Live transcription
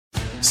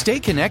Stay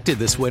connected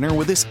this winter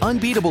with this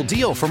unbeatable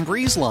deal from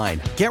BreezeLine.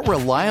 Get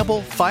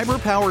reliable,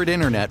 fiber-powered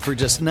internet for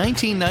just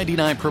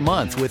 $19.99 per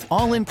month with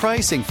all-in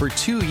pricing for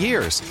 2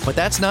 years. But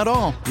that's not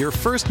all. Your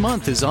first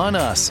month is on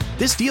us.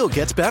 This deal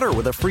gets better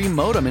with a free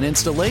modem and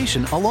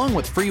installation, along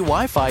with free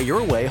Wi-Fi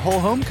your way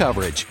whole home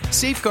coverage.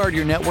 Safeguard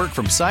your network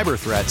from cyber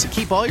threats and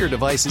keep all your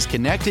devices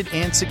connected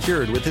and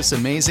secured with this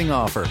amazing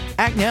offer.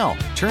 Act now.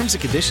 Terms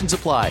and conditions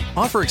apply.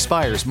 Offer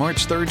expires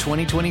March 3rd,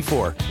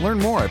 2024. Learn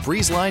more at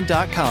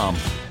breezeline.com.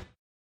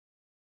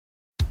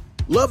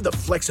 Love the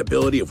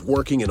flexibility of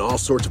working in all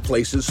sorts of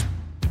places?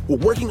 Well,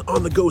 working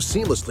on the go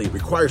seamlessly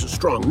requires a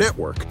strong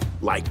network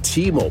like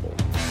T-Mobile.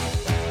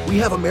 We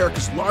have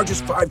America's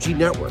largest 5G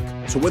network,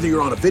 so whether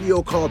you're on a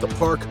video call at the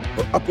park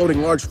or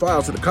uploading large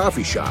files at a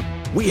coffee shop,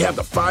 we have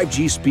the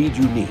 5G speed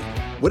you need.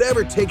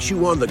 Whatever takes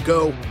you on the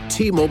go,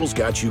 T-Mobile's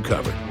got you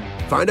covered.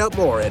 Find out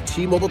more at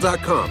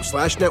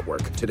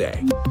T-Mobile.com/network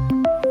today.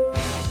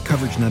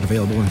 Coverage not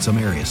available in some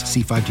areas.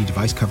 See 5G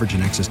device coverage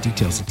and access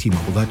details at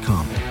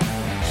T-Mobile.com.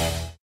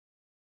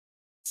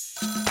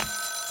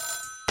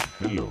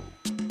 Hello.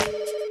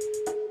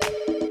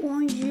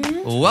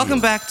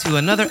 Welcome back to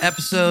another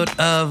episode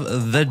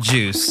of The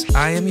Juice.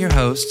 I am your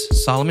host,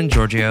 Solomon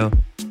Giorgio,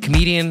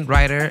 comedian,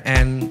 writer,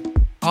 and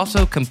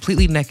also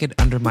completely naked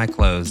under my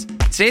clothes.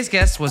 Today's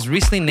guest was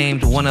recently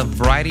named one of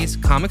Variety's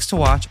Comics to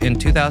Watch in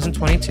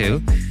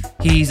 2022.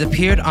 He's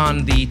appeared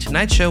on The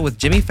Tonight Show with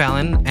Jimmy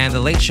Fallon and The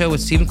Late Show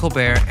with Stephen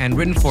Colbert, and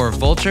written for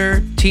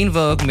Vulture, Teen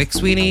Vogue,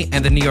 McSweeney,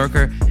 and The New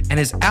Yorker. And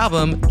his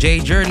album,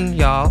 Jurden,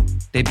 y'all,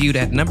 debuted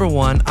at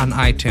 #1 on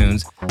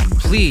iTunes.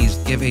 Please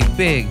give a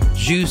big,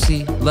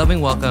 juicy, loving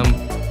welcome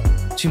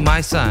to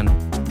my son,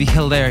 the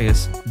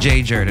hilarious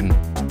Jurden.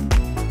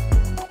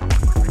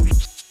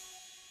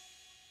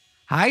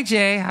 Hi,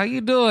 Jay. How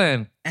you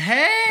doing?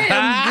 Hey,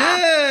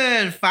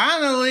 I'm good.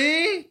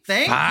 Finally.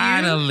 Thank you.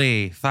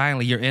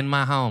 Finally. You're in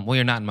my home. Well,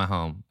 you're not in my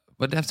home,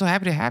 but I'm so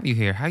happy to have you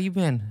here. How you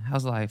been?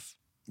 How's life?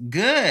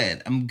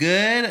 Good. I'm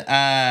good.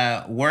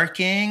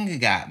 Working.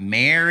 Got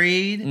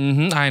married.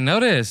 I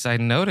noticed.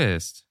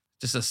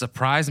 Just a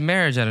surprise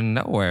marriage out of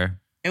nowhere.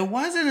 It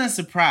wasn't a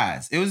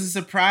surprise. It was a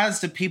surprise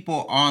to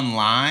people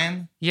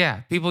online.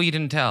 Yeah, people you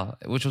didn't tell,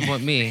 which was what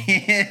me.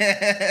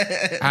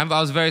 I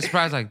was very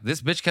surprised. Like,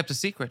 this bitch kept a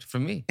secret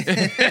from me.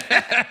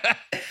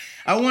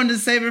 I wanted to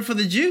save it for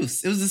the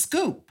juice. It was a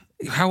scoop.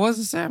 How was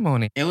the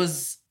ceremony? It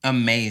was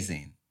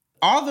amazing.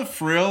 All the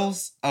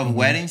frills of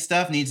wedding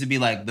stuff needs to be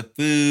like the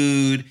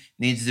food,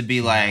 needs to be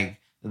like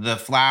the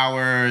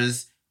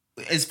flowers.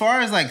 As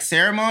far as like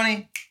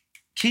ceremony,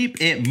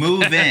 keep it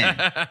moving.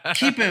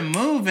 Keep it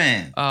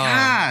moving.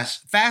 Gosh,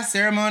 fast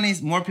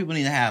ceremonies, more people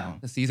need to have them.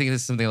 So you think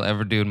this is something I'll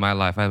ever do in my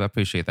life? I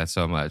appreciate that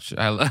so much.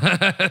 I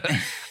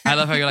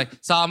love how you're like,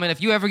 Solomon, if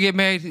you ever get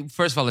married,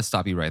 first of all, let's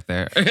stop you right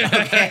there.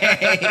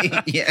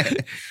 Okay. Yeah.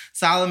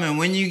 Solomon,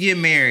 when you get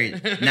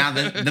married, now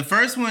the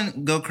first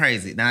one, go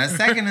crazy. Now the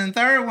second and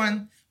third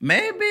one,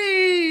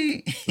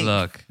 maybe.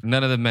 Look,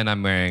 none of the men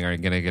I'm marrying are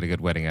going to get a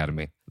good wedding out of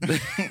me.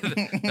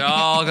 They're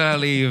all going to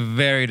leave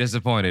very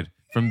disappointed.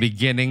 From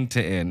beginning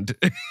to end.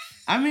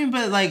 I mean,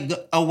 but like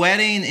a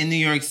wedding in New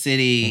York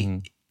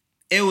City,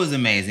 it was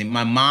amazing.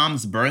 My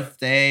mom's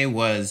birthday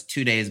was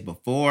 2 days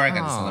before. I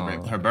got to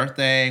celebrate her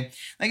birthday.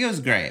 Like, it was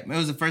great. It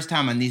was the first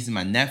time my niece and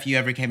my nephew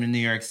ever came to New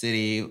York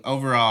City.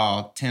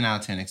 Overall, 10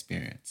 out of 10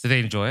 experience. Did they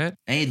enjoy it?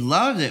 They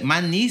loved it.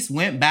 My niece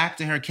went back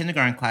to her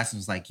kindergarten class and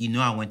was like,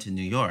 I went to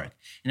New York.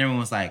 And everyone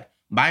was like,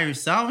 by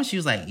yourself? And she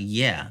was like,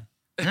 yeah.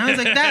 And I was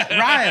like,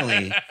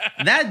 Riley,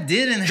 that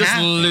didn't happen. Just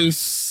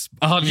loose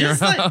on your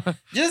own.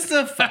 Just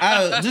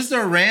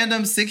a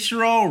random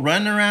 6-year-old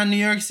running around New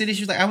York City.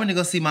 She was like, I went to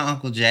go see my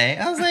Uncle Jay.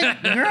 I was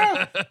like,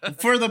 girl,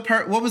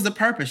 what was the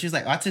purpose? She was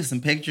like, I took some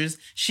pictures.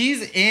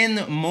 She's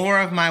in more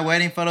of my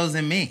wedding photos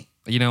than me.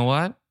 You know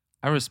what?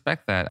 I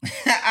respect that.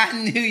 I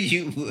knew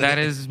you would. That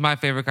is my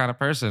favorite kind of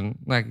person.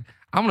 Like,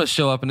 I'm going to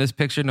show up in this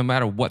picture no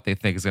matter what they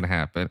think is going to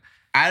happen.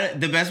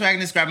 The best way I can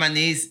describe my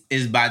niece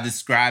is by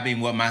describing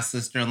what my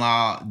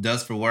sister-in-law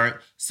does for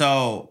work.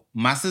 So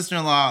my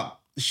sister-in-law,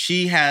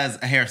 she has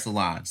a hair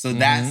salon. So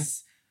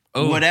that's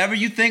whatever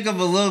you think of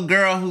a little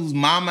girl whose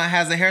mama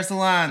has a hair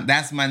salon,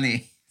 that's my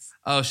niece.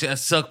 Oh, she has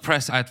silk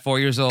press at 4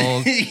 years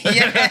old.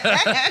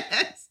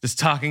 Yes. Just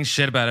talking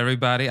shit about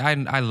everybody.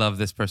 I love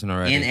this person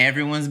already. In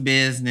everyone's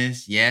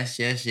business. Yes.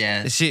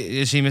 Is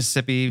she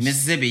Mississippi?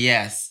 Mississippi,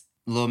 yes.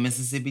 Little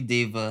Mississippi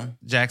diva.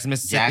 Jackson,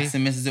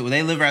 Mississippi. Well,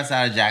 they live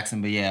outside of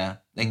Jackson, but yeah,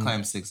 they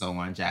claim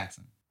 601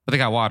 Jackson. But they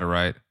got water,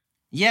 right?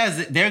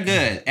 Yes, they're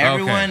good.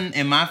 Everyone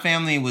in my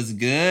family was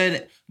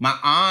good. My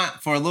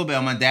aunt, for a little bit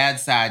on my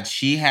dad's side,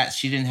 she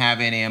didn't have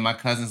any, and my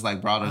cousins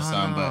like brought her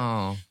some.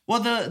 But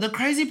well, the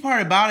crazy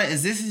part about it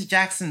is this is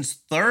Jackson's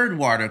third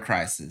water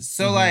crisis.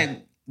 So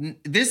like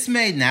this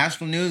made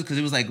national news because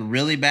it was like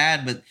really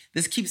bad, but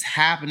this keeps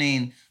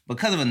happening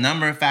because of a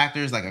number of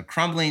factors, like a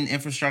crumbling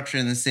infrastructure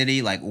in the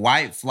city, like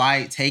white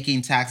flight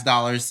taking tax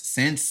dollars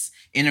since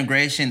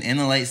integration in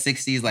the late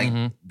 60s. Like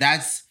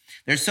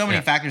there's so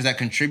many factors that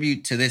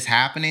contribute to this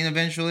happening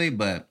eventually,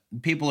 but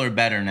people are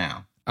better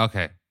now.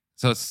 Okay.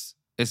 So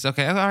it's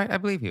okay. All right, I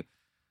believe you.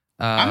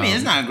 I mean,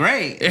 it's not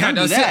great. Don't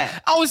do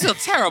that. It's still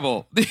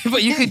terrible.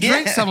 But you could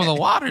drink some of the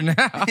water now.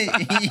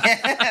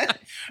 Yeah.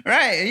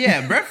 Right.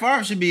 Yeah. Brett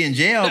Favre should be in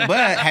jail,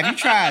 but have you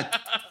tried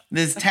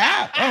this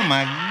tap? Oh,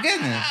 my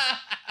goodness.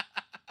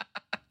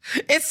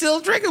 It's still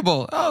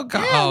drinkable. Oh,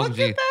 God. Yeah, look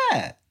at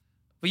that.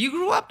 But you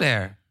grew up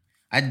there.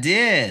 I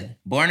did.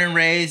 Born and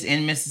raised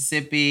in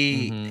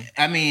Mississippi. Mm-hmm.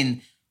 I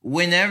mean,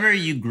 whenever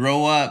you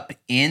grow up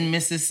in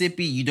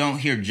Mississippi, you don't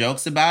hear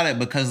jokes about it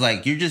because,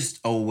 like, you're just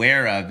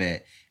aware of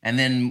it. And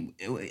then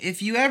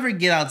if you ever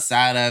get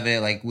outside of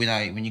it, like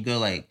when you go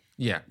like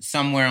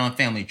somewhere on a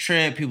family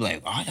trip, people are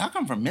like, oh, y'all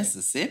come from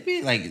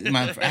Mississippi? Like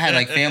I had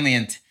like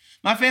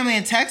my family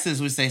in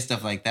Texas would say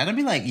stuff like that. I'd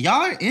be like,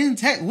 y'all are in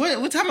Texas?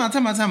 What time out?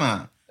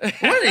 What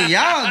are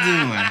y'all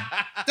doing?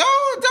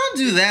 Don't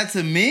do that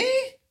to me.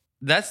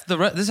 This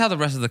is how the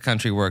rest of the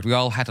country worked. We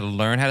all had to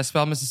learn how to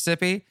spell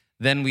Mississippi.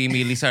 Then we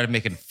immediately started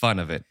making fun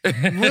of it.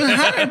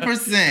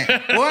 100%.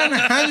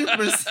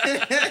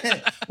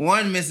 100%.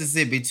 One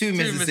Mississippi, two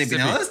Mississippi.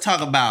 Now let's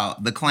talk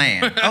about the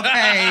Klan.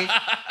 Okay.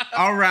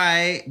 All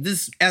right.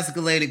 This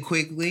escalated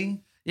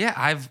quickly. Yeah,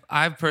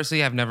 I've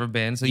personally have never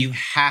been. So you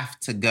have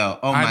to go.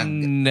 Oh my!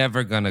 I'm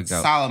never gonna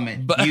go.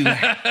 Solomon, you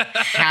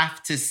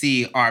have to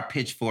see our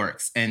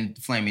pitchforks and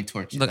flaming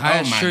torches. Look,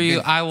 I assure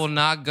you, I will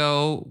not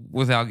go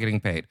without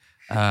getting paid.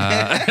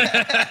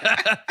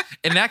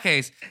 In that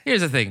case,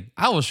 here's the thing.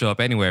 I will show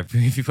up anywhere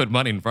if you put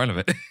money in front of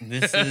it.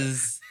 This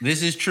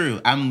is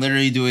true. I'm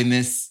literally doing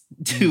this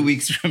 2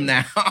 weeks from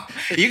now.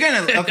 Okay,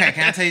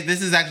 can I tell you,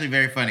 this is actually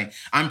very funny.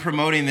 I'm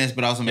promoting this,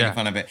 but also making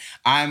fun of it.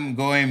 I'm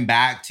going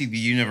back to the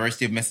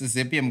University of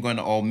Mississippi. I'm going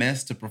to Ole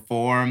Miss to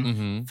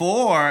perform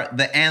for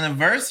the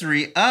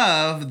anniversary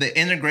of the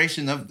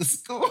integration of the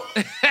school.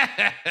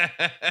 And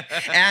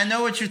I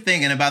know what you're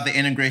thinking about the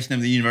integration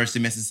of the University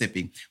of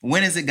Mississippi.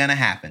 When is it going to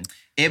happen?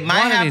 It might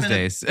happen. One of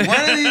these days. One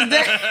of these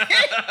days.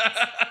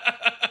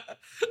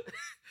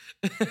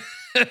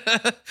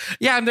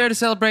 Yeah, I'm there to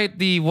celebrate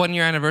the 1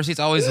 year anniversary. It's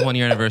always the 1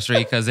 year anniversary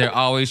because they're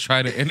always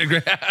trying to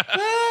integrate.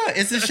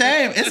 It's a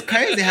shame. It's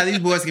crazy how these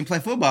boys can play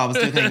football but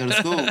still can't go to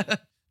school.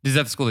 Is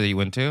that the school that you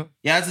went to?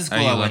 Yeah, it's the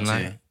school I went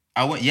to.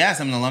 Yes,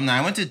 I'm an alumni.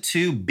 I went to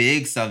 2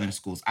 big Southern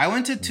schools. I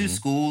went to 2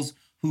 schools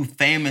who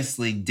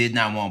famously did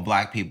not want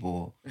black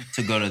people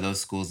to go to those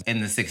schools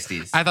in the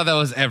 60s. I thought that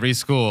was every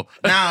school.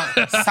 Now,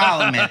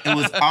 Solomon, it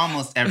was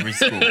almost every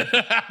school.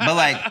 But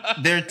like,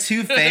 there are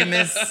 2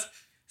 famous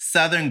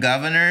Southern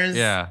governors,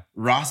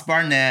 Ross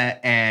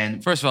Barnett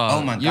and... First of all,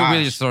 oh my gosh, you're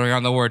really just throwing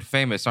on the word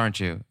famous, aren't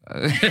you?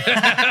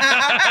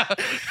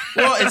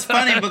 Well, it's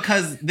funny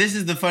because this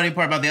is the funny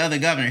part about the other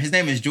governor. His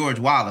name is George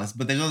Wallace,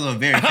 but there's also a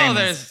very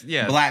famous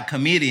black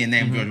comedian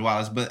named George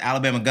Wallace. But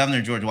Alabama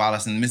Governor George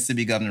Wallace and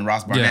Mississippi Governor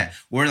Ross Barnett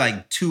were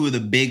like 2 of the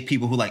big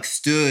people who like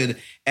stood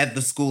at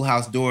the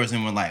schoolhouse doors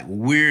and were like,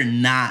 we're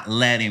not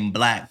letting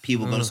black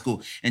people go to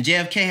school. And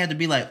JFK had to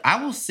be like,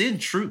 I will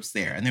send troops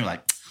there. And they were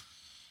like...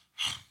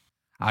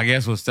 I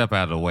guess we'll step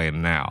out of the way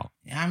now.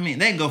 I mean,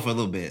 they can go for a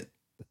little bit.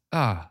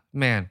 Oh,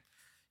 man.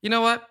 You know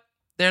what?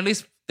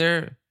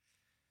 They're...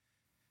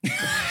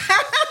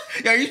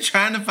 Are you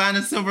trying to find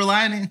a silver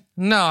lining?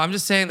 No, I'm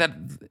just saying that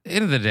at the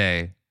end of the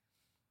day,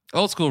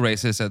 old school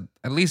racists,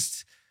 at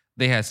least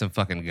they had some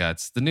fucking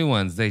guts. The new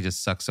ones, they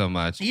just suck so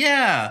much.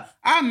 Yeah.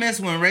 I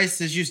miss when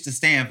racists used to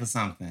stand for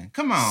something.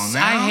 Come on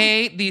now. I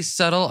hate these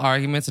subtle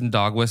arguments and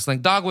dog whistling.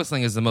 Dog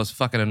whistling is the most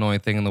fucking annoying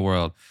thing in the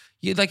world.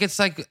 It's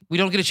like we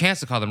don't get a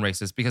chance to call them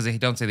racist because they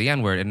don't say the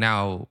N-word, and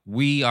now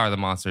we are the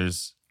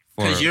monsters.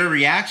 Because you're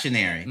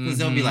reactionary. Because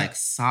they'll be like,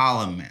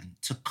 Solomon,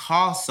 to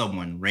call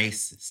someone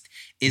racist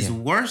is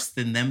worse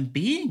than them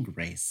being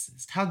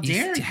racist. How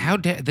dare you? How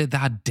dare the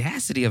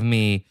audacity of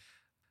me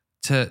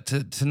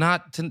to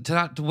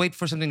not wait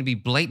for something to be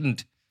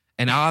blatant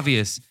and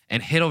obvious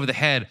and hit over the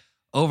head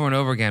over and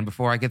over again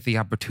before I get the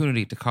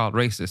opportunity to call it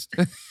racist.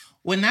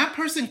 When that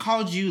person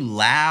called you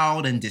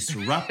loud and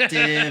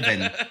disruptive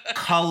and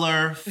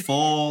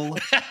colorful,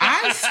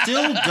 I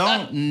still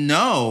don't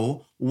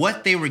know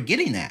what they were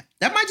getting at.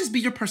 That might just be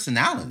your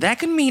personality. That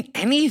can mean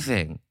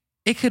anything.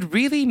 It could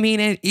really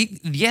mean it.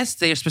 Yes,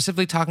 they are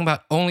specifically talking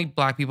about only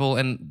black people,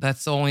 and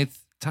that's the only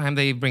time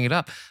they bring it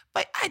up.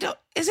 But I don't...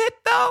 Is it,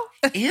 though?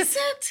 Is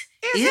it?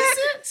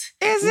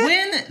 Is it?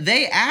 When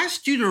they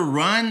asked you to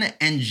run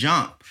and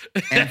jump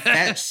and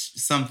fetch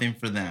something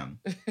for them,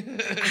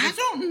 I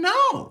don't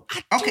know.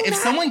 If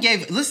someone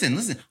gave... Listen.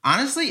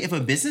 Honestly, if a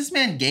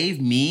businessman gave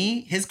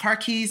me his car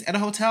keys at a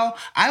hotel,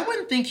 I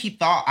wouldn't think he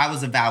thought I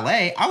was a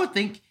valet. I would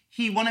think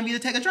he wanted me to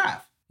take a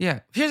drive.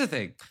 Yeah. Here's the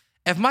thing.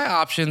 If my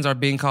options are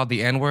being called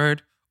the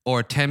N-word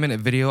or a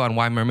 10-minute video on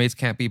why mermaids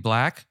can't be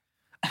black,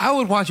 I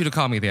would want you to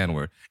call me the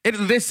N-word.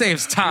 This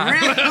saves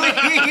time. Really?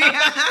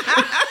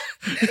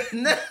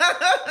 No.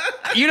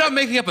 You're not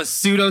making up a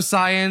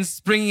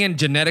pseudoscience, bringing in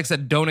genetics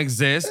that don't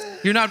exist.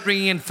 You're not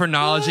bringing in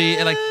phrenology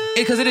and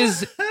because it is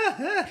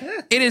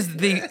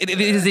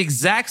the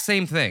exact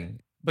same thing.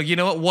 But you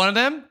know what? One of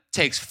them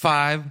takes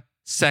 5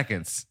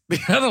 seconds. The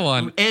other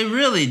one, it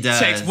really does,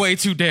 takes way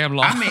too damn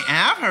long. I mean,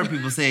 I've heard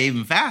people say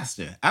even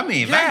faster. I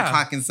mean, if I can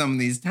clock in some of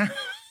these times.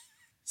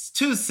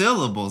 2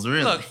 syllables,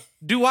 really. Look,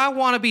 do I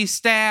want to be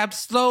stabbed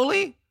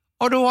slowly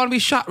or do I want to be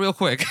shot real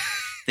quick?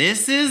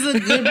 This is a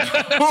good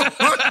point.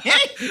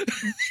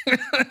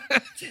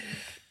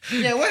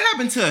 Yeah, what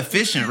happened to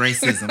efficient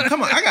racism?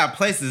 Come on, I got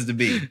places to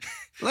be.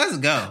 Let's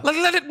go.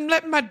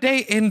 Let my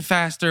day end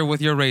faster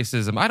with your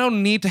racism. I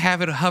don't need to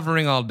have it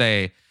hovering all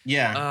day.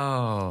 Yeah.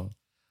 Oh.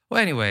 Well,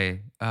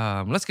 anyway,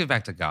 let's get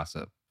back to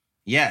gossip.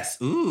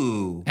 Yes.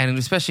 Ooh. And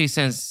especially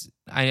since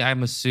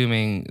I'm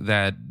assuming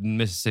that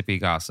Mississippi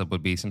gossip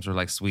would be some sort of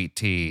like sweet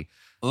tea.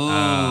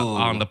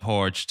 On the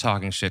porch,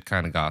 talking shit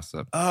kind of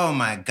gossip. Oh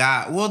my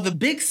God. Well, the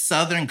big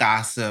Southern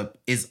gossip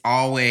is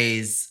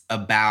always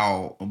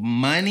about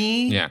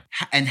money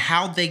and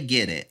how they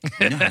get it.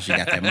 You know how she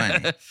got that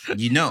money.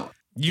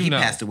 He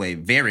passed away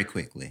very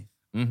quickly.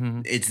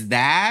 Mm-hmm. It's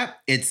that.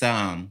 It's,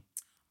 oh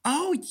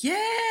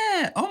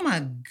yeah. Oh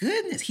my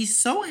goodness. He's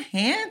so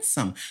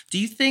handsome. Do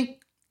you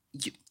think,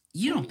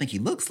 you don't think he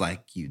looks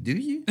like you, do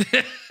you?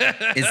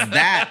 It's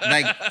that,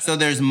 like, so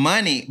there's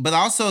money, but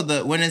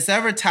also when it's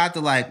ever tied to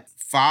like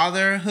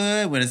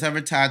fatherhood, when it's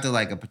ever tied to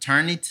like a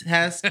paternity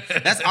test,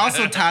 that's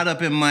also tied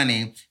up in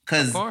money.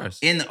 Because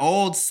in the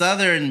old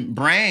Southern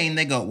brain,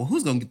 they go, well,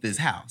 who's going to get this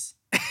house?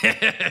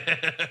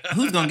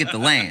 Who's going to get the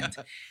land?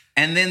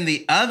 And then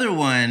the other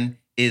one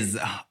is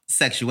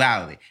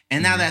sexuality.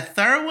 And now that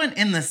third one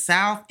in the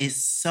South is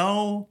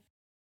so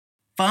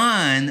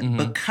fun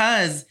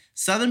because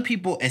Southern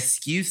people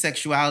eschew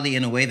sexuality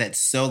in a way that's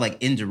so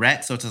like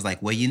indirect. So it's just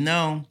like, well,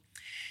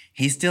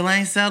 he still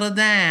ain't settled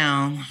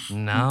down.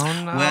 No.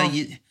 Well,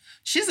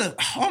 she's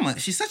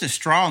such a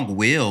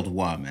strong-willed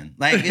woman.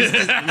 Like it's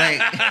just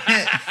like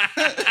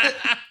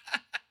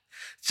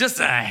just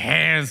a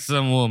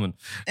handsome woman.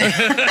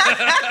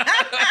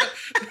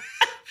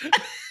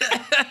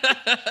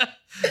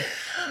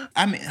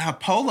 I mean, her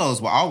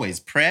polos were always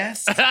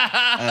pressed.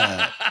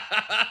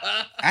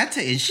 I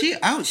tell you, she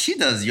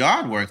does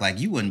yard work like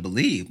you wouldn't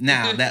believe.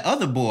 Now, that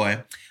other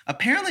boy,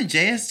 apparently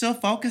Jay is still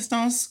focused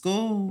on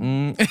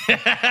school.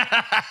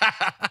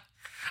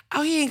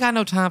 Oh, he ain't got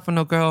no time for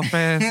no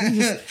girlfriend.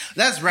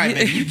 That's right,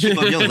 baby. You keep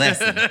up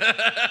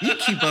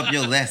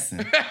your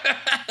lesson.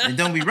 And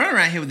don't be running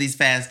around here with these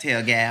fast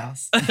tail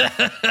gals.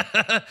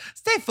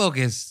 Stay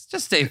focused.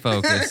 Just stay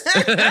focused.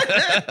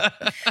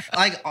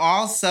 Like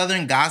all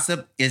Southern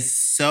gossip is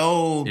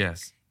so...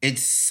 Yes.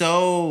 It's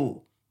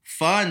so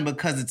fun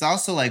because it's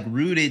also like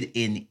rooted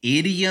in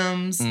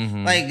idioms.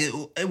 Mm-hmm. Like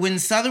when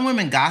Southern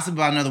women gossip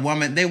about another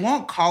woman, they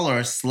won't call her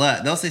a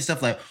slut. They'll say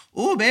stuff like,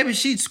 "Oh, baby,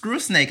 she'd screw a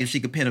snake if she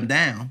could pin him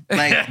down."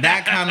 Like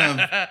that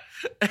kind of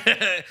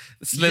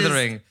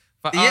slithering.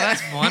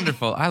 That's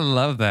wonderful. I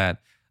love that.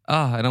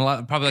 Oh,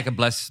 and probably like a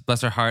bless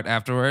her heart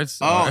afterwards.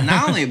 Oh,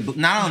 not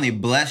only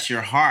bless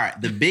your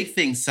heart. The big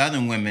thing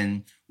Southern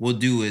women will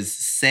do is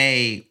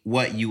say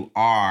what you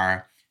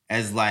are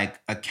as like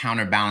a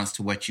counterbalance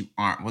to what you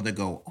aren't. Where they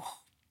go, oh,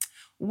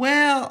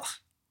 well,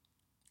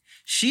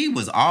 she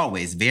was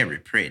always very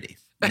pretty.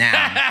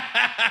 Now,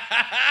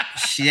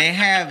 she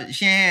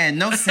had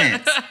no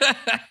sense.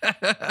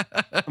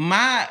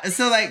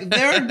 So like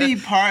there would be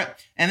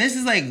and this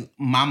is like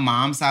my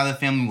mom's side of the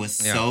family was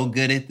so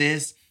good at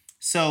this.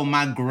 So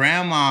my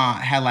grandma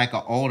had like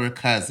an older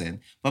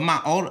cousin, but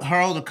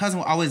her older cousin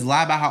would always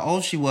lie about how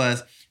old she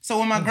was. So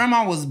when my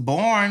grandma was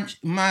born,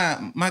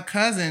 my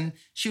cousin,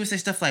 she would say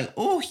stuff like,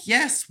 "Oh,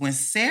 yes, when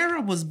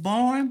Sarah was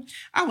born,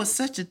 I was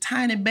such a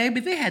tiny baby.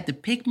 They had to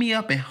pick me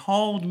up and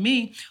hold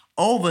me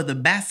over the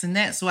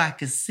bassinet so I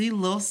could see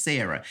little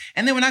Sarah."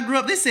 And then when I grew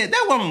up, they said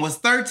that woman was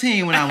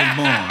 13 when I was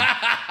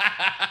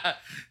born.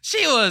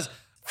 She was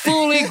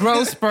fully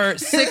growth spurt,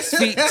 6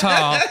 feet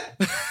tall.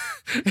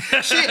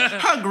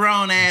 Her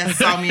grown ass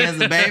saw me as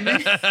a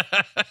baby.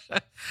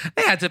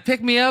 They had to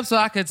pick me up so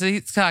I could see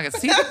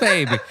the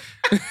baby.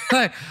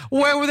 Like,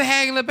 where were they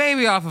hanging the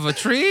baby off of a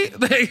tree?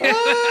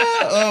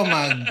 Oh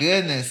my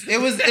goodness!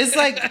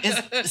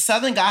 It's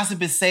Southern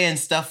gossip is saying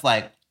stuff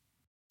like,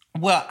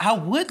 "Well, I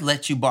would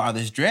let you borrow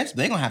this dress, but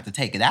they're gonna have to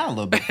take it out a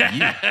little bit for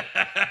you."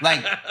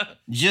 Like,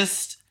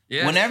 just.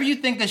 Yes. Whenever you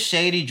think of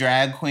shady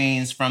drag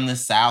queens from the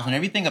South,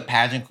 whenever you think of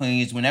pageant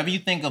queens, whenever you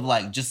think of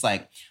like just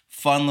like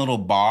fun little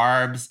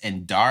barbs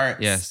and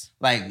darts,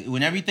 like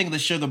whenever you think of the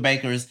sugar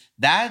bakers,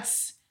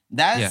 that's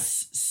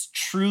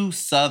true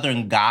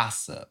Southern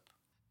gossip.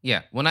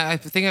 Yeah, when I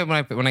explain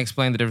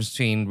the difference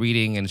between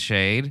reading and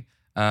shade,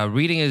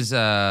 reading is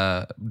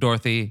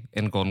Dorothy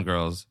in Golden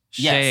Girls.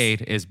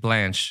 Shade is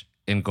Blanche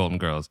in Golden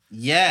Girls.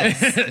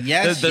 Yes,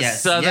 the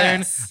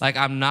Southern, like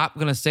I'm not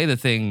gonna say the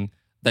thing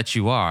that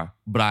you are,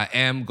 but I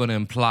am going to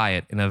imply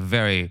it in a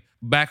very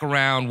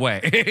back-around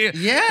way.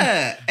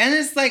 Yeah. And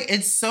it's like,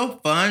 it's so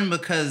fun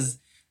because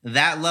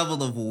that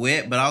level of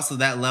wit, but also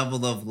that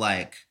level of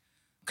like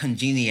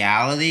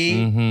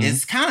congeniality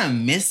is kind of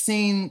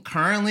missing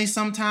currently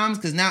sometimes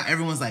because now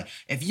everyone's like,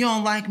 if you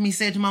don't like me,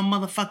 say it to my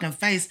motherfucking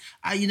face.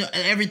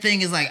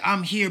 Everything is like,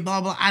 I'm here, blah,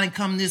 blah. I didn't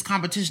come to this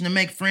competition to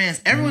make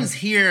friends. Everyone's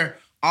here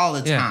all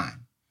the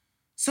time.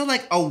 So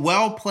like a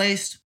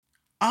well-placed,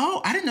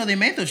 "Oh, I didn't know they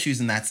made those shoes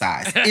in that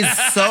size," is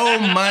so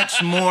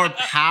much more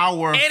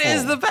powerful. It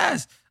is the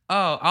best.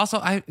 Oh, also,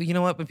 you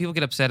know what? When people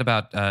get upset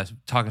about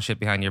talking shit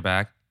behind your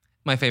back,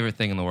 my favorite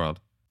thing in the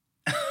world.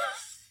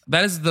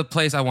 That is the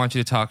place I want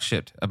you to talk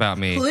shit about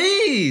me.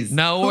 Please.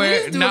 Not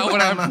when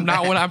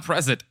I'm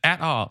present at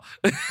all.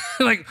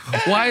 Like,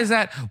 why is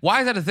that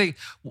a thing?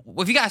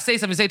 If you gotta say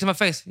something, say it to my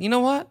face. You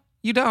know what?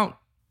 You don't.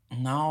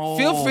 No.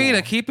 Feel free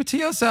to keep it to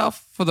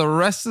yourself for the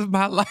rest of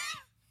my life.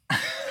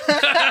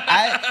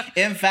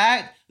 In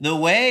fact, the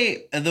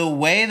way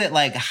that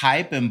like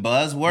hype and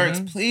buzz works,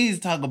 please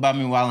talk about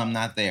me while I'm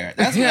not there.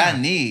 That's what I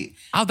need.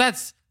 Oh,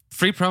 that's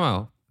free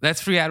promo. That's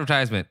free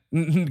advertisement.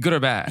 Good or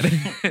bad.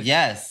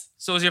 Yes.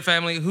 So is your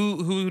family, who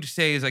would you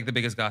say is like the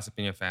biggest gossip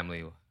in your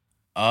family?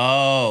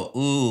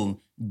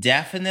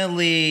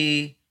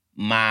 Definitely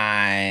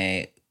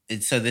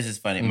so this is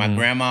funny. My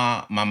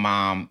grandma, my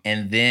mom,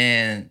 and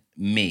then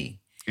me.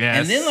 Yes.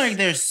 And then like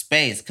there's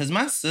space because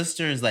my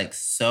sister is like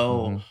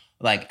so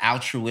like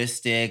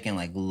altruistic and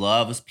like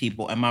loves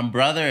people. And my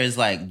brother is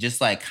like just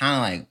like kind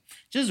of like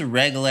just a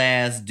regular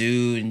ass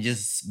dude and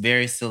just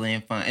very silly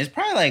and fun. It's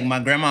probably like my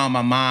grandma,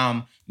 my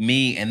mom,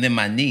 me, and then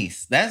my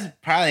niece. That's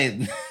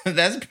probably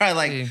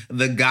like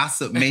the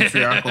gossip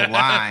matriarchal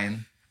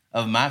line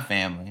of my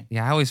family.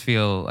 Yeah, I always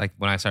feel like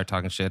when I start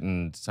talking shit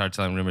and start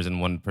telling rumors and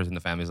one person in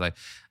the family is like,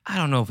 I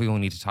don't know if we will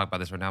need to talk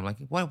about this right now. I'm like,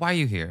 why are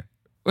you here?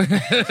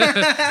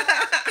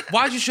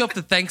 Why'd you show up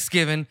to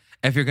Thanksgiving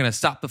if you're going to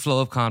stop the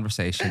flow of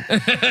conversation?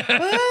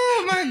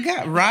 Oh my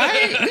God,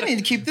 right? We need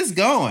to keep this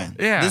going.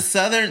 Yeah. The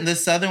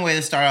southern way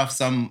to start off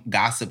some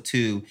gossip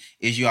too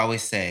is you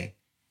always say,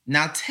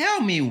 now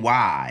tell me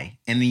why,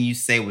 and then you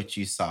say what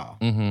you saw.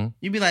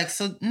 You'd be like,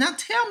 so now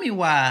tell me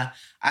why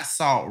I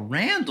saw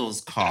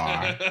Randall's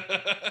car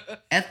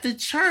at the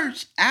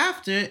church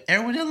after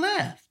everyone had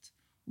left.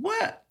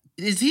 What?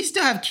 Does he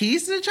still have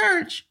keys to the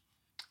church?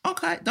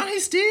 Okay, don't he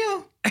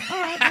steal?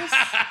 All right,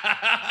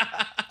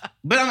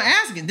 but I'm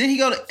asking, did he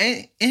go to,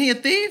 ain't he a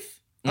thief?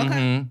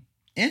 Okay,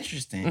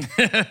 interesting.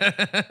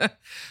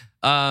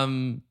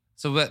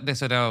 So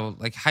now,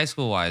 like high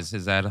school wise,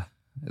 is that a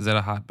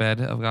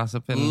hotbed of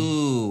gossip?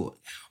 Ooh,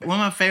 one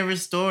of my favorite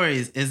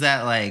stories is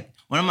that like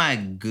one of my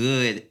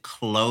good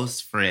close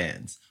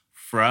friends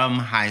from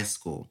high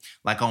school,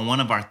 like on one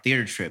of our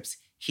theater trips,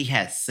 he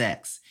had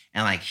sex.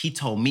 And like he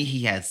told me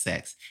he had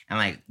sex. And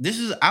like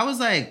I was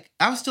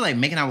still like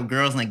making out with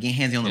girls and like getting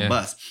handsy on the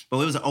bus. But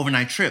it was an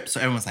overnight trip.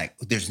 So everyone's like,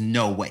 there's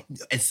no way.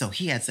 And so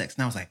he had sex.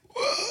 And I was like,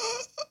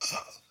 whoa.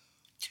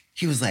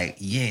 He was like,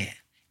 yeah.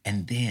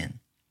 And then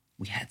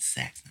we had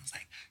sex. And I was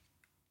like,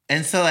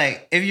 and so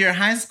like if you're in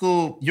high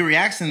school, your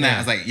reaction to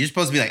that is like, you're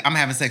supposed to be like, I'm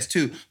having sex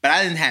too. But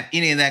I didn't have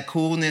any of that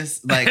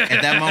coolness. Like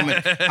at that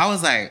moment, I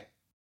was like,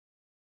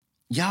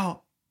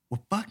 y'all were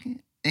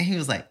fucking? And he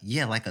was like,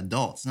 yeah, like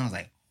adults. And I was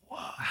like,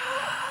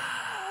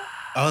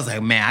 I was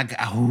like, man,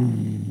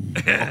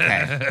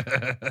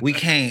 okay. We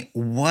can't,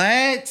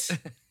 what?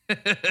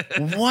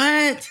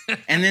 What?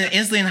 And then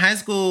instantly in high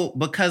school,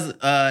 because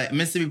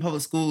Mississippi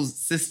Public Schools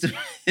system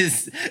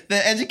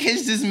the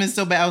education system is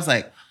so bad, I was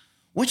like,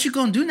 what you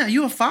gonna do now?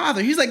 You a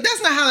father. He's like,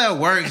 that's not how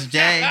that works,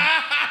 Jay.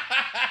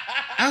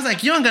 I was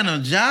like, you don't got no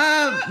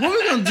job. What are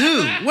we gonna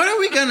do? What are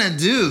we gonna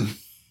do?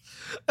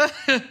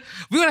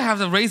 We're gonna have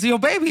to raise your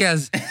baby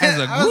as a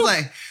group. I was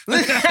like,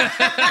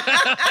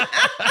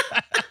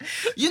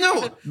 you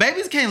know,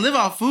 babies can't live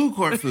off food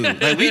court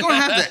food. Like, we're gonna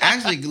have to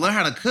actually learn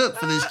how to cook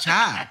for this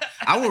child.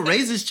 I will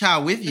raise this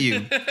child with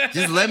you.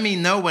 Just let me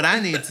know what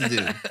I need to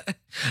do.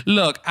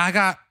 Look,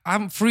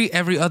 I'm free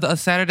every other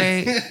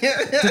Saturday to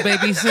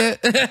babysit.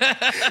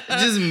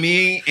 Just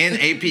me in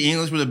AP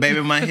English with a baby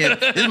on my hip.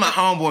 This is my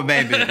homeboy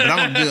baby, but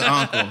I'm a good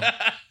uncle.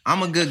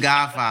 I'm a good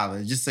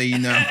godfather, just so you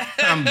know.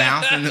 I'm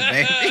bouncing the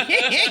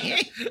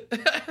baby.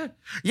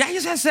 Yeah, he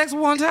just had sex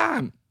one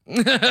time.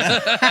 He just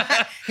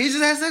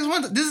had sex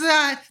one time. This is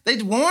how they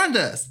warned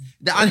us.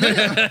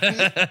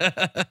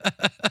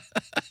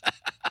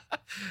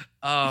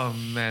 Oh,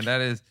 man, that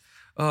is...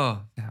 Oh,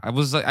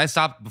 I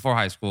stopped before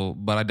high school,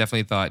 but I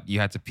definitely thought you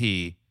had to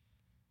pee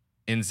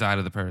inside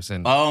of the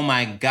person. Oh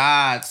my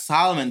God,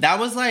 Solomon. That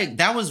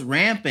was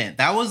rampant.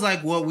 That was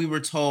like what we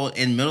were told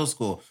in middle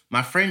school.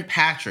 My friend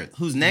Patrick,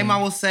 whose name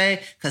I will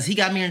say, because he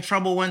got me in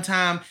trouble one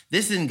time.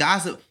 This isn't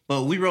gossip,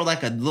 but we wrote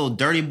like a little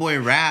dirty boy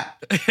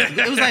rap.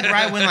 It was like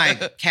right when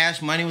like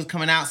Cash Money was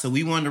coming out. So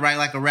we wanted to write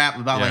like a rap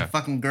about like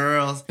fucking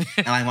girls.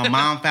 And like my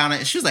mom found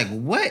it. She was like,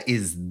 what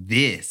is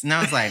this? And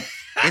I was like,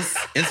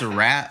 it's a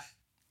rap.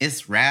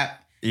 It's rap.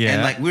 Yeah.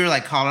 And like we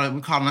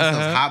calling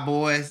ourselves hot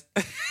boys.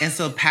 And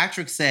so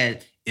Patrick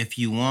said, if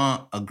you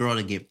want a girl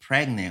to get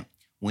pregnant,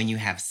 when you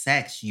have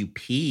sex, you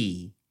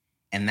pee,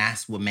 and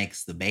that's what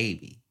makes the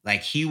baby.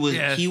 Like he was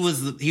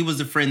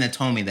the friend that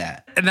told me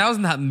that. And that was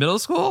not middle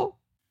school?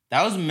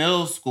 That was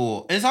middle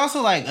school. It's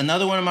also like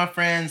another one of my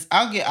friends,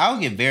 I'll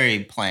get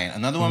very plain.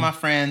 Another one of my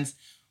friends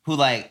who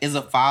like is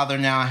a father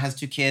now, has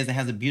 2 kids, and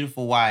has a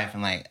beautiful wife,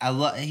 and like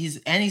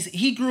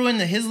he grew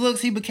into his looks.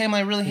 He became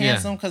like really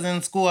handsome because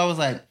in school I was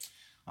like,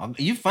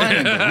 You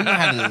funny, but we're gonna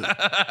have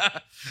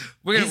to.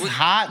 He's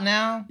hot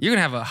now. You're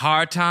gonna have a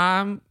hard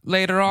time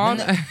later on.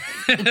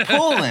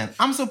 Pulling.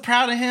 I'm so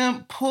proud of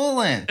him.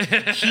 Pulling.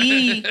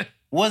 He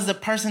was the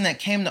person that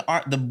came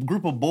to the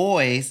group of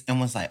boys and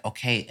was like,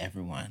 "Okay,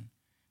 everyone,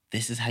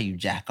 this is how you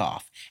jack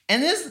off."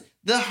 And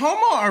the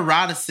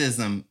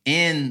homoeroticism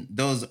in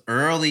those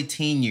early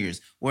teen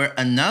years, where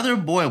another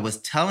boy was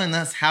telling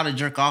us how to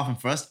jerk off and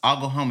for us to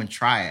all go home and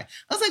try it.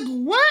 I was like,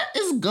 "What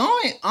is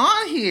going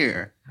on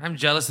here?" I'm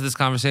jealous of this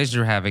conversation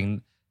you're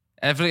having.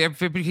 If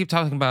we keep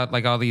talking about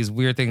like all these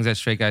weird things that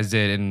straight guys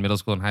did in middle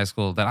school and high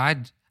school that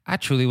I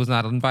truly was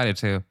not invited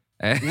to.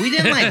 We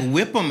didn't like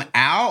whip them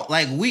out.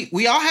 Like we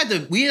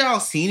had all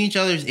seen each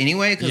other's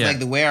anyway, because like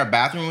the way our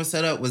bathroom was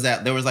set up was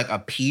that there was like a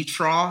pee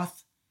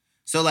trough.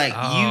 So like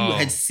you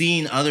had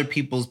seen other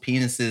people's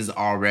penises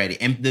already.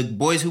 And the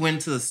boys who went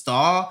into the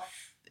stall,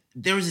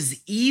 there was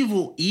this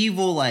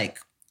evil like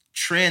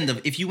trend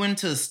of if you went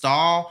into the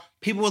stall,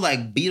 people would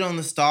like beat on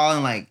the stall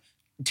and like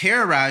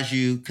terrorize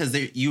you because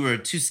you were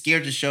too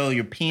scared to show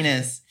your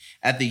penis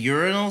at the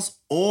urinals,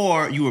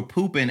 or you were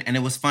pooping and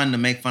it was fun to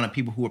make fun of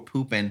people who were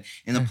pooping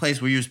in the place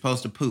where you're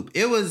supposed to poop.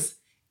 It was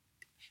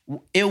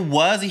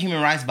a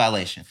human rights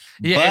violation.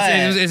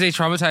 Yeah, it's a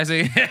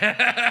traumatizing.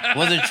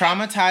 Was a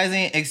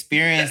traumatizing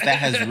experience that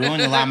has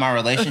ruined a lot of my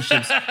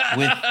relationships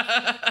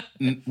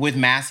with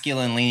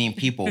masculine leaning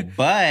people.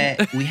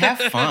 But we have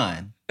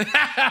fun.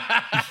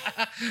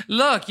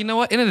 Look, you know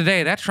what? End of the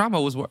day, that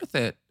trauma was worth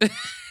it.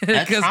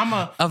 That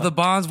trauma of the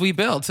bonds we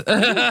built.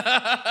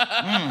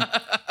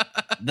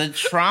 The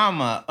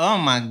trauma. Oh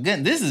my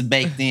goodness, this is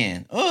baked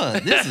in.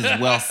 This is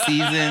well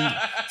seasoned,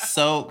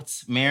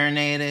 soaked,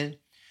 marinated.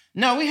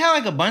 No, we had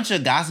like a bunch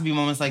of gossipy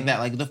moments like that.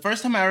 Like the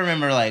first time I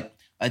remember like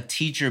a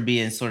teacher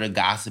being sort of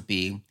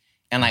gossipy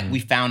and like we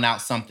found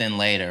out something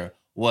later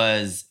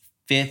was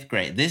 5th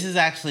grade. This is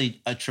actually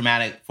a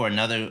traumatic for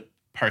another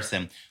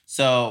person.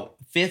 So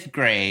 5th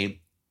grade,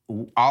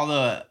 all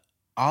the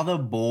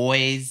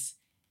boys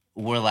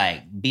were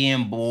like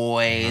being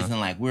boys and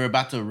like we were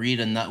about to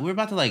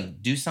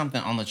like do something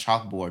on the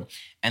chalkboard,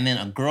 and then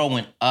a girl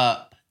went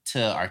up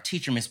to our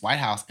teacher, Miss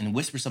Whitehouse, and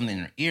whispered something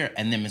in her ear,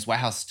 and then Miss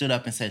Whitehouse stood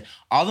up and said,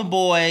 "All the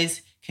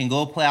boys can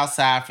go play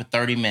outside for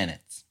 30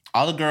 minutes.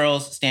 All the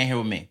girls stand here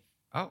with me."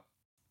 Oh.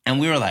 And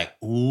we were like,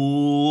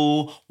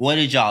 "Ooh, what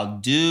did y'all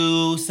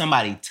do?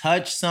 Somebody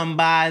touched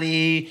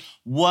somebody?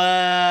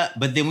 What?"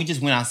 But then we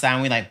just went outside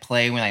and we like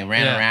played, we like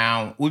ran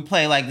around. We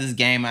played like this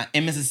game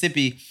in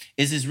Mississippi.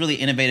 It's this really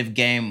innovative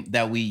game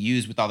that we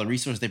used with all the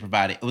resources they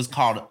provided. It was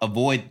called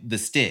Avoid the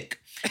Stick.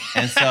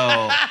 And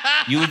so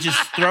you would just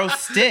throw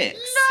sticks.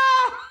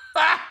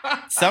 No!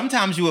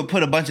 Sometimes you would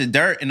put a bunch of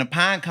dirt in a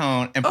pine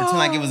cone and pretend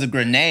like it was a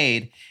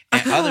grenade,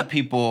 and other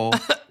people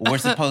were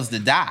supposed to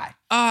die.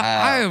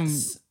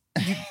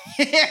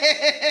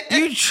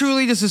 You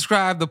truly just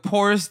described the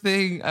poorest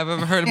thing I've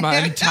ever heard in my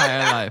entire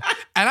life.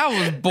 And I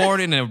was born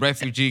in a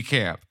refugee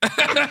camp.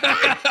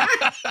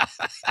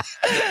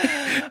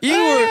 You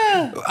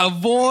were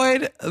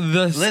avoid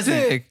the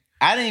stick.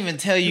 I didn't even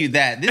tell you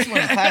that. This was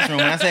a classroom.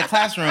 When I say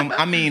classroom,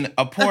 I mean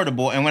a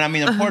portable. And when I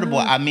mean a portable,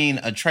 I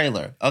mean a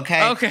trailer.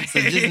 Okay? Okay.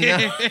 So just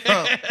know.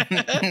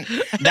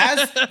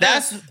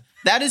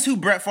 That is who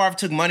Brett Favre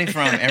took money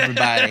from,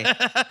 everybody.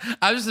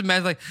 I just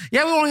imagine like,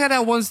 yeah, we only had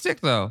that one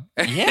stick though.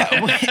 Yeah,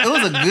 it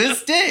was a good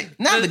stick.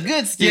 Not the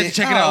good stick. You have to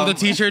check it out with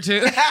the teacher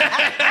too.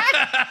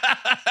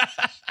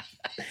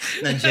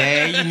 Now,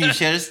 Jay, you need to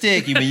share the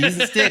stick. You've been using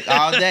the stick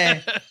all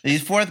day.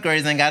 These 4th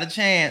graders ain't got a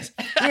chance.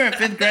 We were in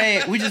 5th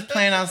grade. We just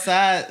playing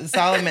outside.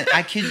 Solomon,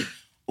 I kid you.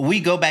 We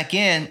go back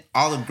in.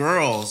 All the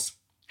girls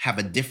have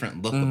a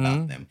different look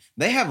about them.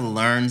 They have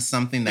learned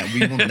something that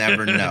we will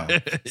never know.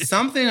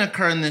 Something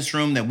occurred in this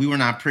room that we were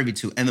not privy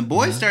to. And the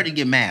boys started to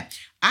get mad.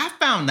 I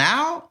found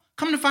out,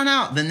 come to find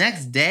out, the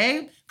next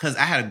day, because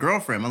I had a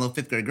girlfriend, my little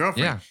 5th grade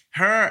girlfriend. Yeah.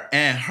 Her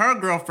and her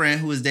girlfriend,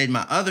 who was dating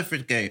my other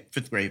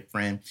 5th grade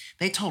friend,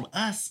 they told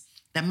us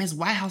that Ms.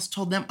 Whitehouse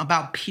told them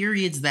about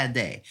periods that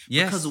day.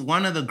 Yes. Because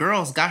one of the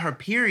girls got her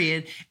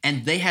period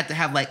and they had to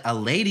have like a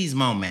ladies'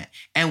 moment.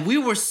 And we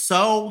were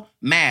so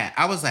mad.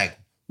 I was like,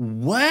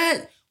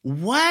 what?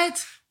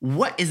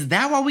 Is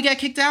that why we got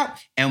kicked out?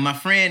 And my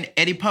friend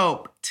Eddie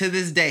Pope, to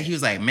this day, he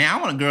was like, "Man, I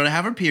want a girl to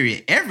have her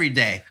period every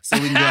day so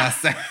we can go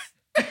outside."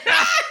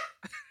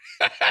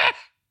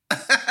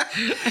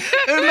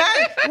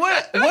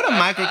 What a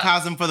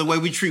microcosm for the way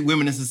we treat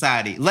women in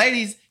society.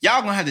 Ladies,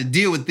 y'all gonna have to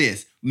deal with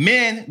this.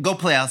 Men, go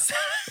play outside.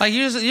 Like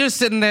you're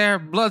sitting there,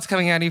 blood's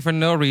coming at you for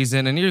no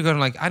reason, and you're going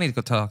like, I need to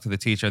go talk to the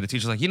teacher. The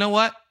teacher's like, you know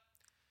what?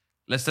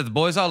 Let's let the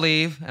boys all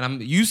leave,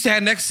 and you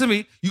stand next to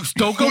me. You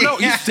don't go no.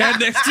 You stand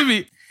next to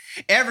me.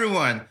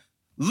 Everyone,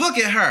 look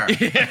at her.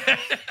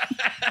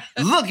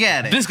 Look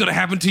at it. This is gonna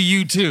happen to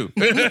you too.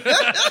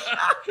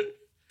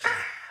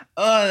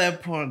 Oh,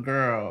 that poor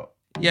girl.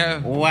 Yeah.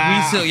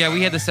 Wow.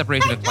 We had the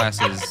separation of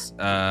classes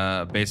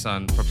based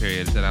on for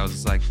periods, and I was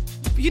just like,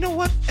 you know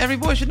what? Every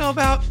boy should know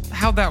about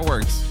how that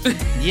works.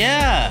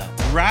 Yeah,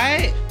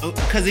 right?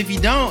 Because if you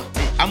don't,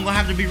 I'm going to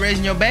have to be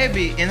raising your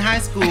baby in high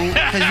school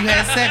because you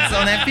had sex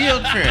on that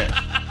field trip.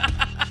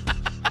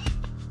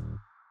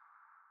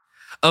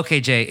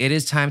 Okay, Jay, it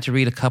is time to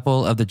read a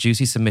couple of the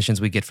juicy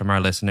submissions we get from our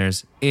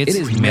listeners. It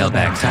is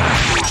mailbag time.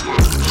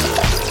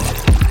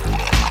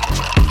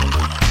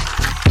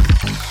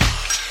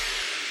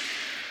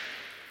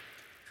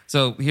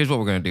 So here's what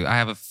we're gonna do. I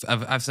have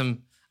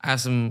some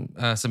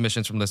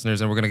submissions from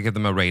listeners, and we're gonna give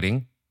them a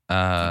rating.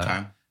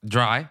 Okay.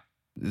 Dry,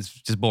 it's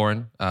just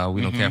boring.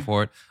 We don't care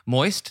for it.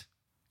 Moist.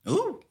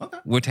 Ooh, okay.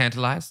 We're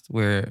tantalized.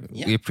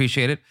 We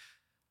appreciate it.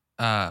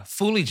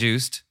 Fully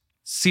juiced.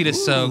 Seed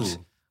soaked.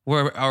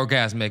 We're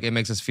orgasmic. It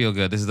makes us feel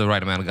good. This is the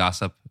right amount of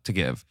gossip to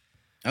give.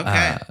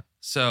 Okay.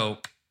 So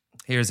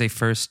here's the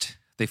first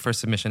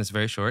submission. It's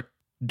very short.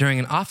 During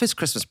an office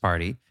Christmas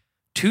party,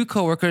 2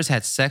 coworkers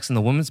had sex in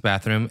the woman's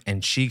bathroom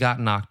and she got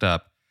knocked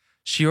up.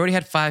 She already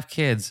had 5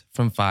 kids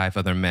from 5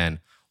 other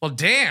men. Well,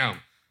 damn.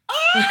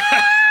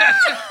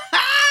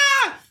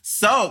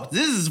 Soaked.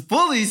 This is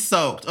fully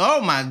soaked.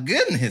 Oh my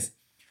goodness.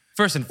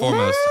 First and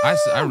foremost,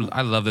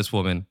 I love this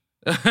woman.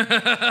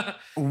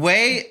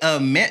 Wait a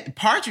minute.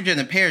 Partridge in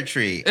a pear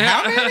tree.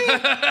 How many?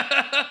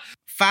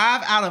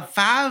 5 out of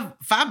 5?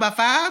 5 by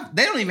 5?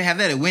 They don't even have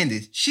that at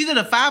Wendy's. She did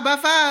a 5 by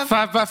 5?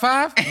 5 by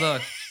 5?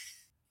 Look,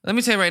 let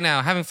me tell you right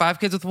now, having 5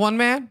 kids with one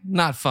man,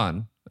 not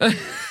fun.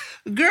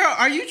 Girl,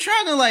 are you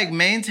trying to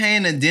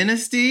maintain a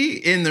dynasty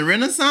in the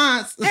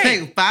Renaissance?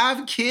 Hey,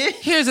 5 kids?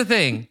 Here's the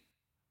thing.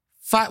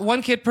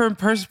 1 kid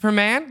per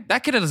man?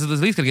 That kid is at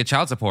least gonna get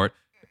child support.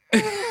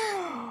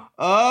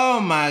 Oh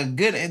my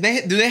goodness.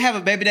 Do they have a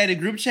baby daddy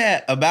group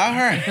chat about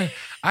her?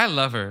 I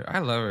love her.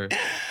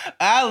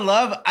 I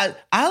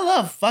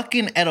love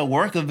fucking at a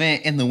work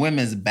event in the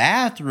women's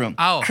bathroom.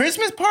 Oh.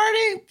 Christmas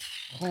party?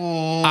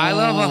 Oh. I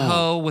love a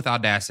hoe with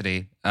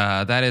audacity.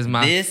 That is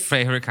my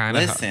favorite kind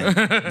of hoe.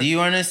 Listen, do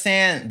you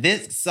understand?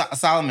 This,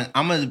 Solomon,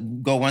 I'm going to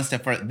go one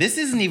step further. This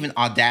isn't even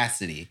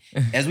audacity.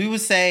 As we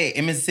would say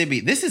in Mississippi,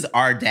 this is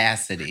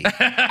audacity.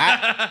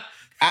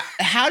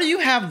 How do you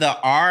have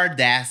the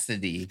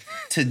audacity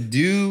to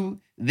do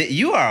that?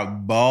 You are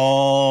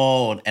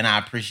bold, and I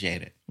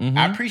appreciate it. Mm-hmm.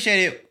 I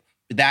appreciate it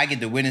that I get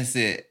to witness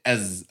it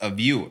as a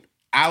viewer.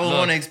 I would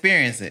want to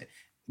experience it,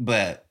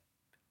 but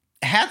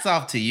hats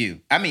off to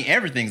you. I mean,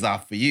 everything's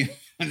off for you.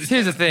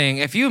 Here's the thing.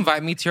 If you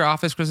invite me to your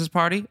office Christmas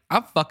party,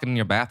 I'm fucking in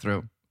your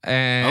bathroom.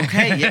 And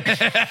okay,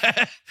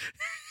 yeah.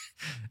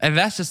 And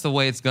that's just the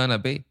way it's gonna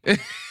be.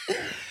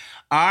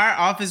 Our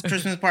office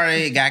Christmas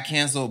party got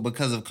canceled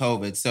because of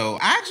COVID. So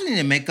I actually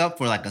need to make up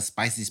for a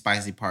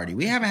spicy party.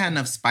 We haven't had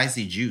enough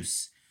spicy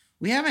juice.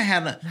 We haven't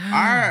had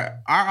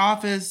our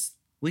office.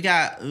 We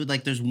got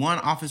there's one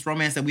office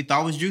romance that we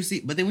thought was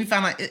juicy, but then we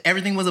found out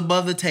everything was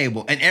above the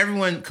table, and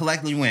everyone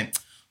collectively went,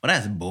 "Well,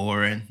 that's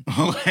boring."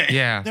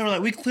 Yeah. They were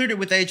like, "We cleared it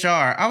with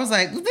HR." I was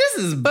like, "This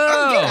is get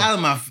out of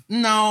my."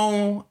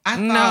 No, I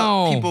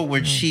thought people were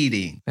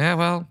cheating. Yeah,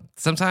 well,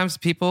 sometimes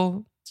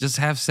people just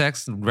have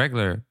sex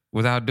regular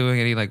without doing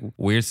any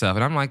weird stuff,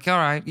 and I'm like, all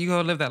right, you go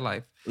live that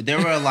life. There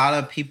were a lot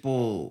of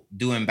people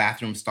doing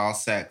bathroom stall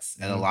sex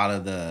at a lot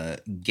of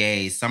the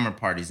gay summer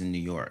parties in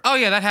New York. Oh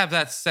yeah,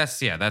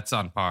 that's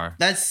on par.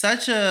 It's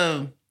such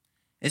a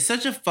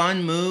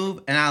fun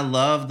move, and I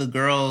love the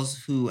girls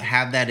who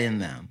have that in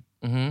them.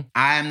 Mm-hmm.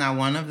 I am not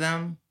one of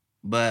them,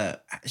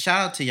 but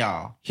shout out to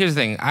y'all. Here's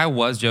the thing: I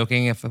was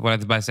joking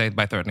by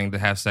threatening to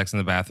have sex in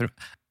the bathroom.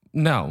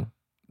 No,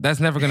 that's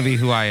never going to be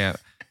who I am.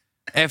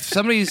 If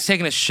somebody's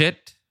taking a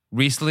shit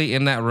recently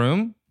in that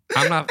room,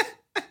 I'm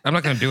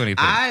not going to do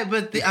anything.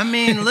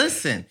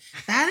 Listen,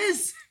 that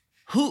is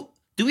who.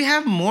 Do we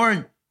have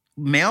more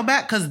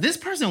mailback? Because this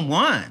person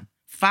won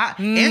 5,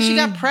 and she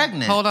got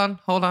pregnant. Hold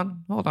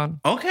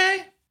on.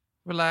 Okay,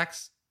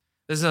 relax.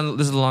 This is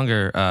a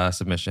longer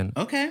submission.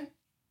 Okay.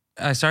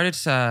 I started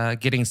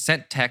getting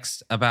sent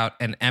texts about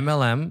an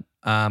MLM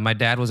my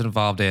dad was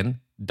involved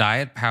in,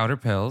 diet powder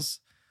pills.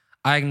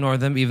 I ignore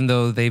them even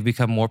though they've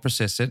become more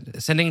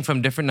persistent, sending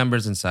from different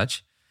numbers and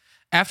such.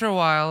 After a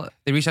while,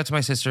 they reached out to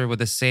my sister with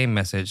the same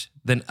message,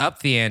 then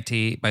upped the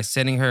ante by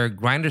sending her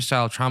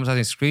grinder-style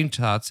traumatizing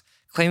screenshots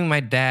claiming my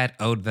dad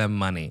owed them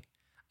money.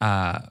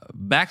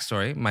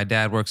 Backstory, my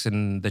dad works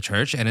in the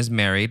church and is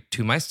married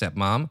to my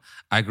stepmom.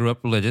 I grew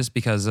up religious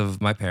because of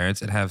my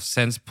parents and have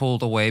since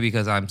pulled away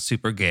because I'm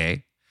super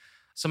gay.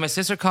 So my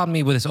sister called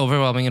me with this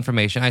overwhelming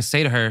information. I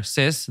say to her,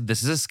 sis,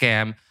 this is a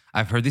scam.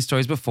 I've heard these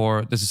stories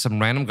before. This is some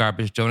random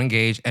garbage. Don't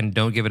engage and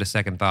don't give it a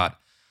second thought.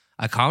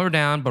 I calm her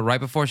down, but right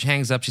before she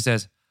hangs up, she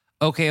says,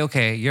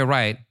 okay, you're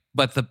right.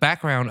 But the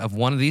background of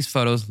one of these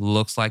photos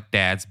looks like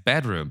Dad's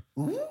bedroom.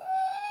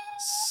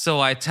 So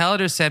I tell her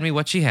to send me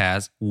what she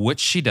has, which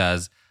she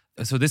does.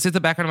 So this is the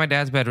background of my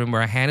dad's bedroom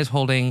where a hand is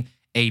holding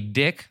a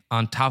dick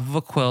on top of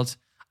a quilt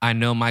I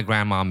know my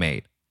grandma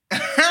made.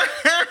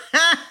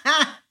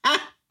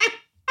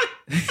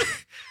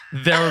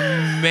 There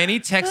were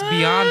many texts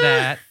beyond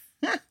that,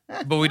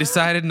 but we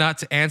decided not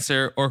to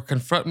answer or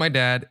confront my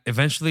dad.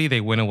 Eventually, they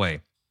went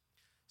away.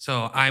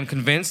 So I'm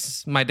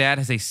convinced my dad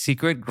has a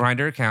secret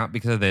Grindr account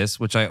because of this,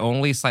 which I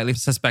only slightly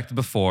suspected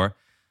before.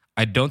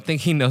 I don't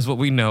think he knows what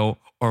we know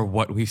or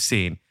what we've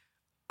seen.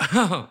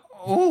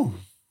 Ooh.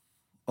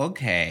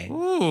 Okay.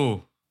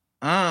 Ooh.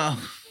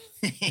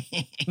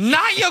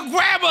 Not your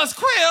grandma's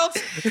quilt.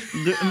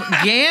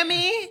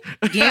 Gammy,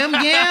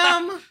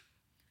 gam.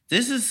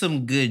 This is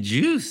some good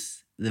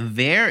juice.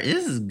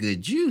 This is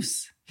good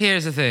juice.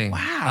 Here's the thing.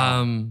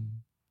 Wow.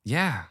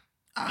 Yeah.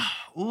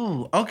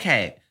 Ooh,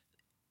 okay.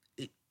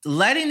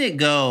 Letting it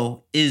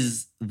go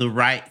is the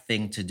right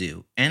thing to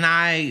do. And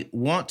I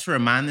want to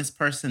remind this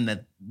person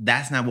that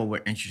that's not what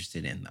we're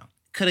interested in, though.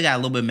 Could have got a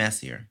little bit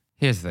messier.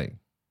 Here's the thing.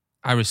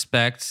 I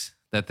respect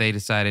that they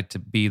decided to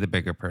be the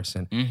bigger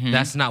person. Mm-hmm.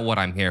 That's not what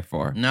I'm here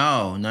for.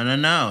 No, not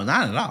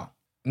at all.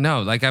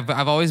 No, like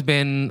I've always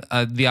been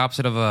the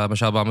opposite of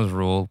Michelle Obama's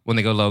rule. When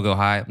they go low, go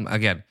high.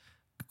 Again,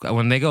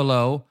 when they go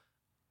low,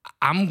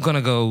 I'm going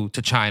to go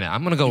to China.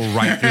 I'm going to go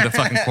right through the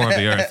fucking core of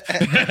the earth.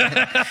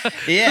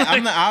 Yeah,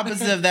 I'm the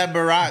opposite of that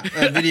Barack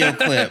video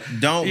clip.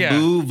 Don't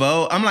boo,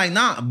 vote. I'm like,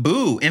 nah,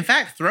 boo. In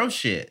fact, throw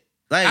shit.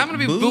 Like, I'm going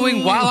to be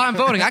booing while I'm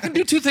voting. I can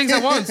do two things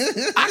at once.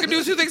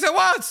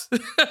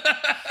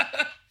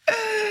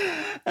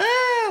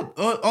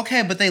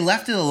 Okay, but they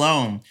left it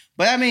alone.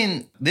 But I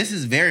mean, this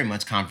is very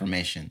much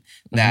confirmation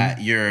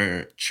that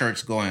your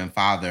church-going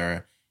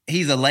father,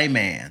 he's a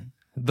layman.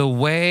 The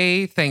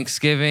way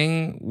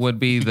Thanksgiving would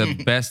be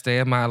the best day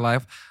of my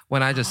life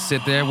when I just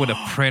sit there with a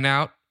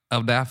printout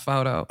of that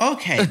photo.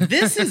 Okay,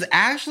 this is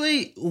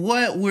actually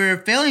what we're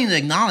failing to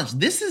acknowledge.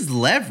 This is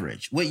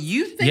leverage. What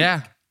you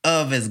think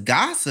of as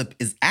gossip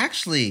is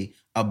actually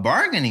a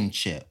bargaining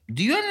chip.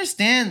 Do you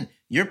understand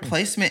your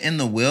placement in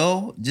the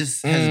will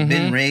just has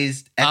been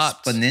raised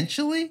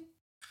exponentially?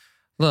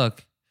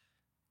 Look,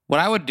 what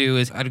I would do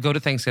is I'd go to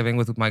Thanksgiving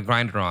with my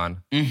grinder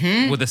on,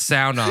 with the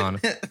sound on.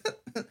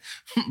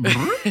 And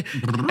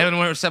then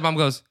when her stepmom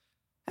goes,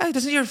 hey,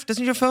 doesn't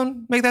your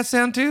phone make that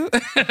sound too?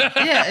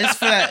 Yeah, it's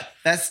for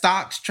that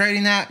stocks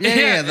trading app.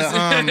 Yeah,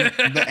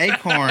 the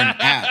Acorn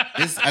app.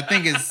 I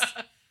think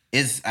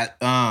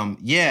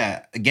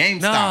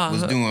GameStop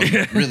was doing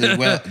really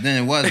well.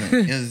 Then it wasn't.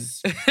 It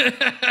was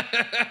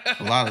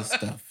a lot of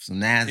stuff.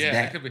 Some NASDAQ.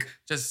 Yeah, it could be.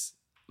 Just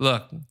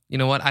look, you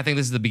know what? I think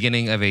this is the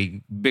beginning of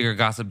a bigger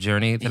gossip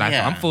journey that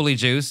I'm fully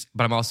juiced,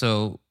 but I'm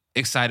also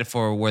excited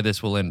for where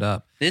this will end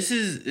up. This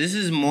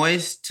is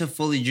moist to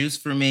fully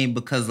juiced for me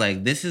because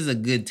like this is a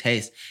good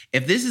taste.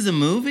 If this is a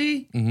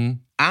movie,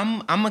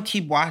 I'm gonna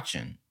keep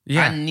watching.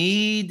 Yeah. I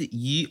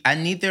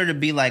need there to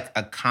be like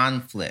a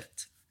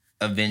conflict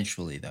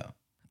eventually though.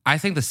 I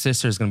think the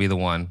sister is gonna be the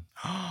one.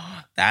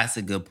 That's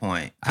a good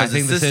point. Because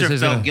the sister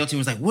felt guilty and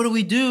was like, what do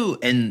we do?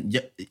 And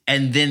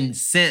then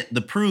sent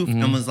the proof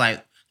and was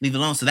like, leave it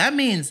alone. So that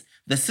means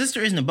the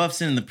sister isn't above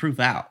sending the proof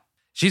out.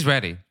 She's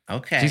ready.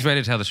 Okay. She's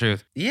ready to tell the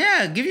truth.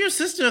 Yeah, give your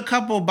sister a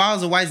couple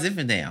bottles of White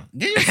Zinfandel.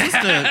 Get your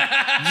sister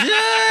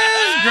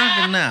just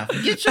drunk enough.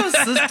 Get your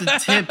sister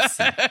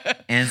tipsy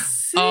and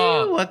see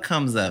what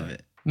comes of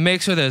it.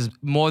 Make sure there's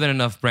more than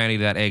enough brandy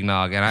to that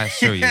eggnog, and I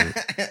assure you.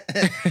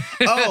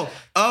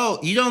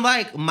 You don't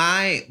like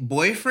my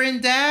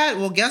boyfriend, Dad?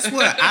 Well, guess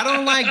what? I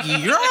don't like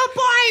your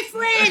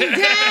boyfriend,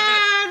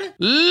 Dad.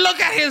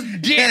 Look at his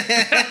dick.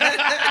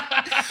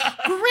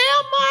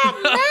 Grandma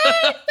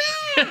made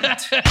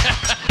that.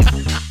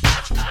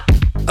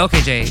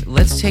 Okay, Jay,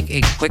 let's take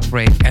a quick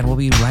break, and we'll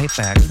be right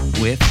back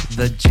with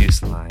the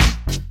Juice Line.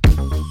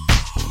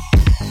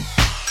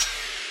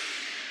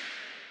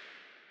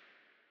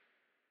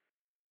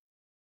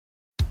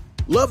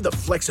 Love the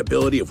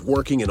flexibility of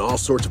working in all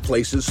sorts of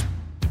places?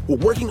 Well,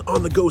 working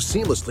on the go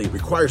seamlessly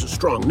requires a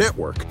strong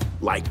network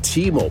like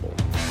T-Mobile.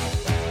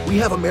 We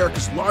have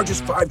America's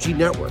largest 5G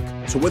network,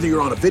 so whether you're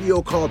on a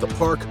video call at the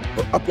park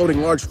or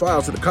uploading large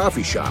files at a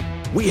coffee shop,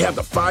 we have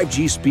the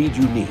 5G speed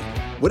you need.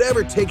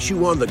 Whatever takes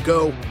you on the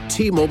go,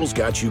 T-Mobile's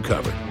got you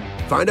covered.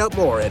 Find out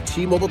more at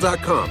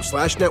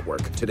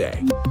T-Mobile.com/network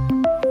today.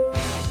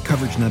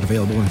 Coverage not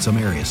available in some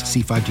areas.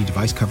 See 5G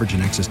device coverage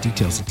and access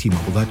details at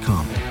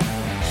T-Mobile.com.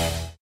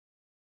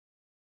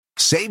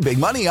 Save big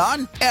money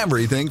on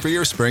everything for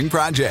your spring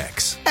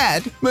projects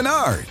at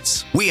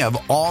Menards. We have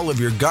all of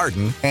your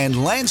garden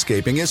and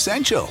landscaping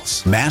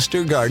essentials.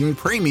 Master Garden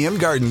Premium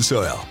Garden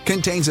Soil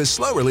contains a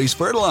slow-release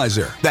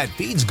fertilizer that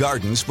feeds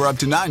gardens for up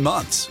to 9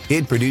 months.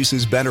 It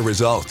produces better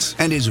results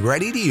and is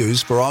ready to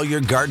use for all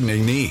your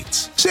gardening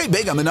needs. Save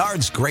big on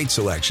Menards' great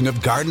selection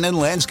of garden and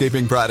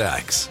landscaping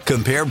products.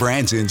 Compare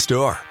brands in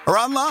store or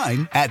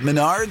online at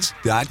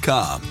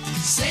Menards.com.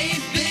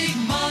 Save big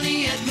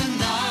money at Menards.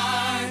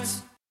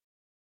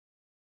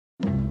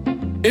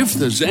 If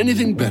there's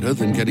anything better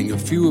than getting a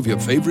few of your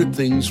favorite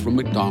things from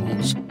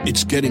McDonald's,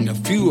 it's getting a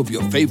few of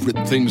your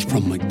favorite things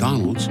from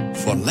McDonald's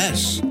for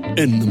less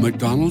in the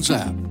McDonald's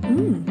app.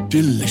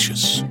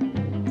 Delicious.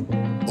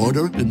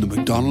 Order in the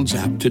McDonald's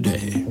app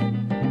today.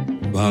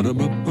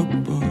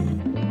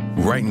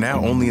 Ba-da-ba-ba-ba. Right now,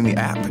 only in the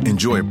app.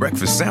 Enjoy a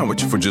breakfast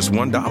sandwich for just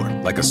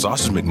 $1, like a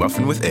sausage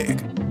McMuffin with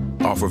egg.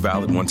 Offer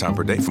valid one time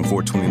per day from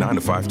 4/29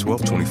 to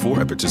 5/12/24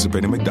 at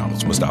participating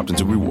McDonald's. Must opt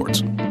into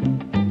rewards.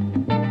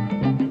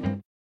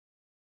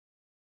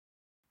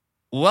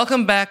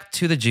 Welcome back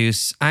to The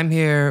Juice. I'm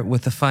here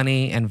with the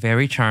funny and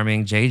very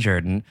charming Jay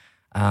Jurden.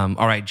 All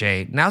right,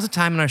 Jay, now's the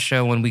time in our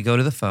show when we go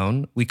to the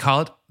phone. We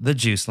call it the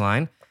Juice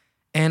Line.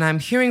 And I'm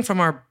hearing from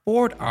our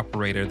board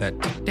operator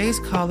that today's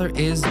caller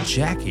is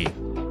Jackie.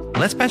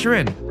 Let's patch her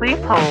in.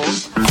 Please hold.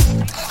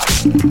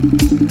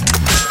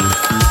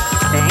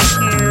 Thank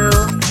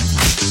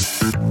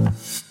you.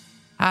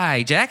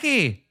 Hi,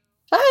 Jackie.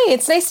 Hi,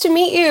 it's nice to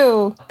meet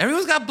you.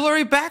 Everyone's got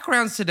blurry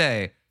backgrounds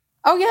today.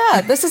 Oh,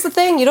 yeah, this is the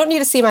thing. You don't need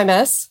to see my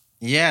mess.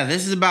 Yeah,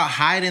 this is about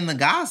hiding the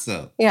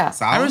gossip. Yeah.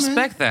 Solomon? I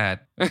respect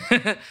that.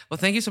 Well,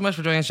 thank you so much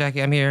for joining us,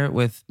 Jackie. I'm here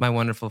with my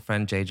wonderful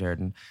friend, Jay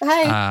Jurden.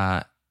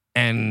 Hi.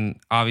 And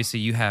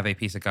obviously you have a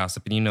piece of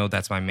gossip, and you know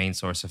that's my main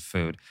source of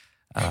food.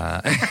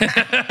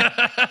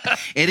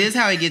 It is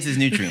how he gets his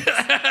nutrients.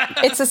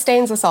 It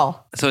sustains us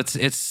all. So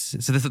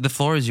the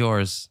floor is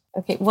yours.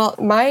 Okay, well,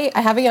 I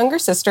have a younger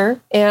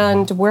sister,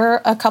 and we're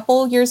a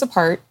couple years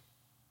apart.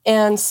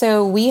 And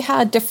so we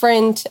had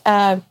different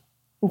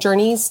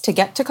journeys to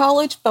get to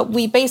college, but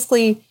we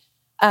basically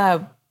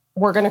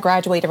were going to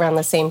graduate around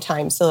the same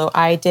time. So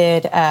I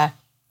did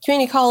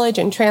community college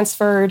and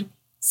transferred,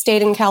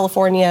 stayed in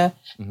California.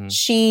 Mm-hmm.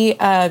 She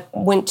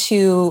went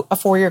to a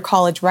 4-year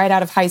college right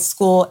out of high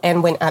school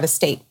and went out of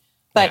state.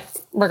 But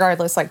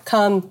regardless, like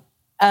come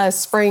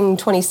spring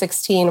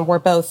 2016, we're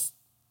both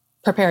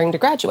preparing to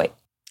graduate.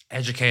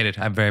 Educated.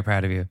 I'm very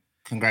proud of you.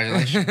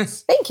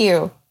 Congratulations. Thank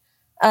you.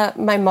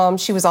 My mom,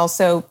 she was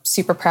also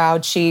super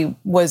proud. She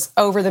was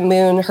over the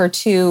moon. Her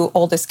 2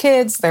 oldest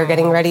kids, they're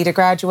getting ready to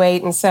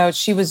graduate. And so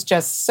she was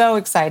just so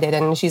excited,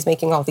 and she's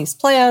making all these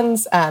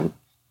plans.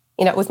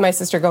 With my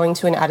sister going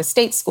to an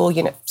out-of-state school,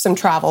 some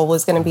travel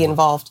was going to be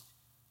involved.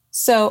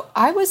 So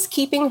I was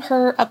keeping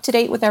her up to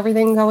date with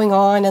everything going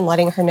on and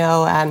letting her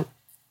know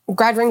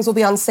grad rings will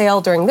be on sale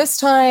during this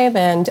time,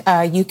 and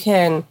you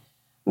can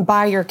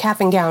buy your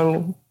cap and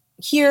gown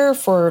here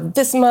for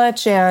this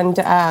much,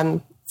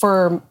 and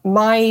for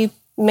my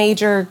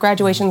major,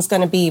 graduation is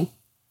going to be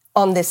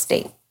on this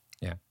date.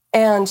 Yeah.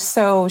 And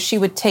so she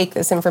would take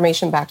this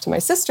information back to my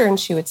sister, and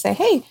she would say,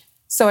 hey,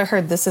 so I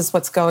heard this is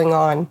what's going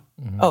on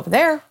over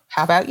there.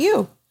 How about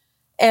you?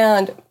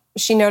 And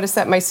she noticed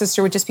that my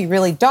sister would just be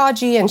really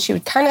dodgy, and she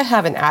would kind of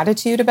have an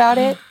attitude about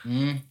it.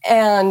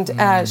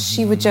 And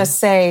she would just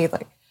say,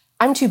 like,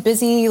 I'm too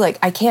busy. Like,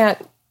 I can't,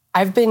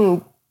 I've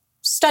been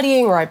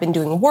studying or I've been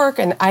doing work,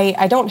 and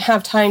I don't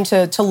have time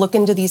to look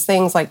into these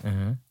things. Like,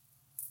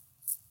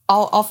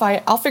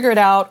 I'll figure it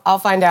out. I'll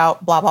find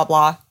out, blah, blah,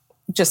 blah.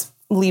 Just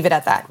leave it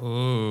at that.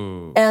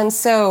 Ooh. And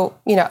so,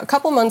 a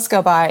couple months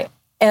go by.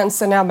 And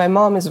so now my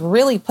mom is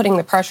really putting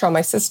the pressure on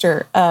my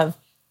sister of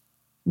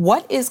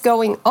what is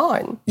going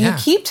on? Yeah.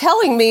 You keep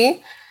telling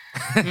me,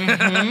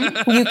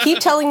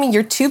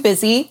 you're too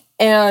busy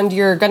and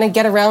you're going to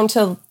get around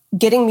to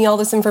getting me all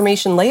this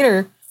information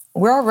later.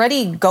 We're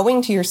already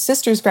going to your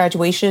sister's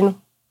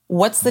graduation.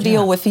 What's the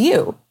deal with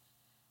you?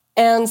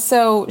 And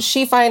so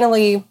she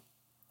finally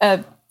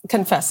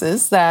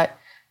confesses that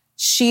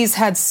she's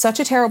had such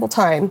a terrible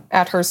time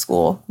at her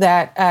school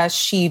that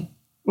she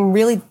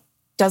really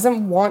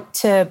doesn't want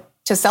to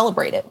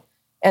celebrate it.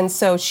 And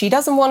so she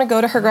doesn't want to go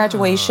to her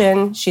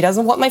graduation. She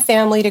doesn't want my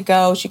family to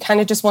go. She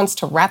kind of just wants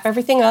to wrap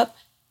everything up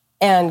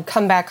and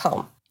come back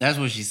home. That's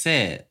what she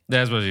said.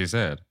 That's what she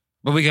said.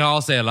 But we can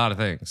all say a lot of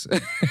things.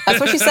 That's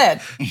what she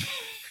said.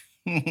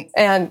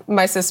 And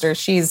my sister,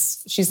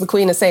 she's the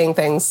queen of saying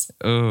things.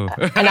 Ooh.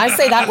 And I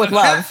say that with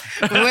love.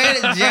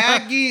 Wait,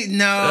 Jackie?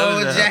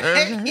 No,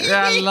 Jackie.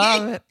 Yeah, I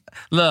love it.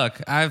 Look,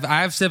 I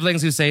have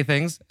siblings who say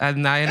things,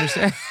 and I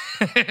understand.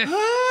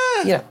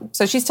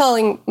 So she's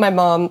telling my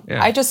mom,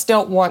 I just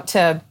don't want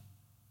to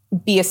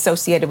be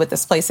associated with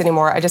this place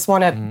anymore. I just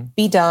want to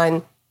be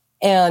done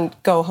and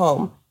go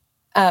home.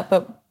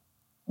 But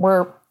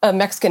we're a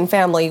Mexican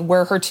family.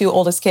 We're her 2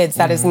 oldest kids.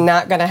 That is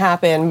not going to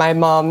happen. My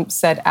mom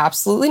said,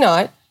 absolutely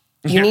not.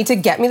 You need to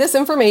get me this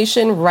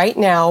information right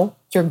now.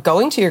 You're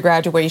going to your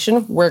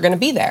graduation. We're going to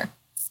be there.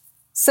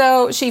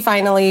 So she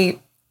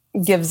finally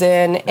gives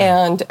in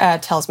and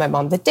tells my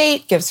mom the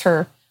date, gives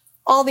her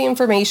all the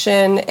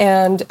information,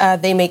 and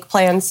they make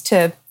plans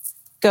to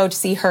go to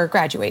see her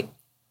graduate.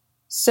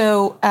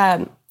 So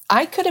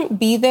I couldn't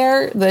be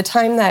there the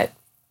time that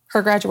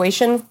her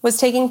graduation was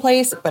taking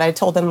place, but I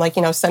told them,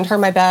 send her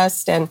my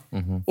best and,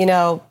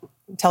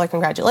 tell her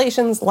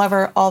congratulations, love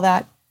her, all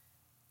that.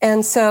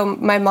 And so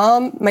my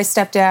mom, my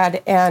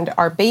stepdad, and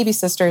our baby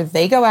sister,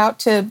 they go out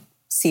to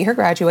see her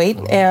graduate.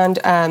 And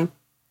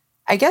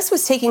I guess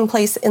was taking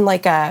place in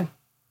like a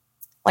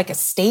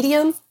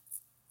stadium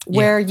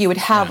where you would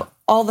have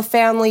all the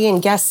family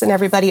and guests and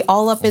everybody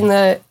all up in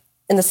the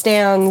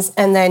stands,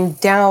 and then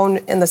down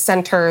in the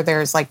center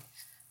there's like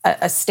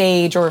a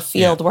stage or a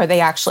field where they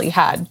actually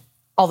had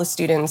all the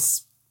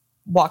students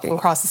walking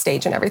across the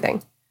stage and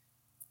everything.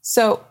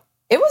 So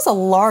it was a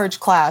large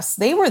class.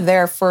 They were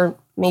there for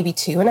maybe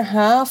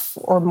 2.5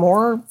 or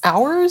more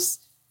hours,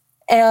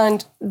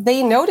 and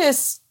they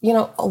noticed,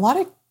 a lot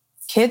of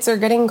kids are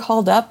getting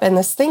called up, and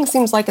this thing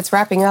seems like it's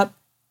wrapping up.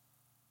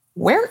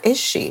 Where is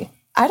she?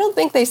 I don't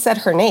think they said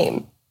her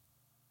name.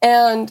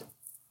 And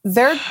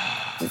they're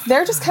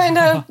just kind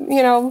of,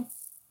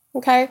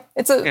 okay,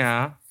 it's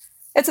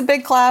a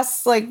big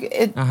class, like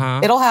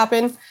it'll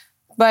happen.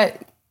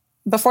 But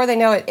before they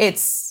know it,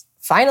 it's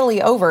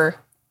finally over,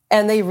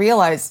 and they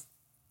realize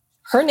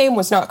her name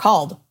was not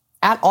called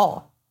at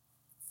all.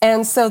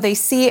 And so they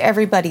see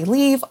everybody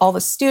leave, all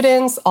the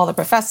students, all the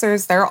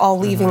professors, they're all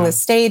leaving the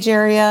stage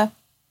area.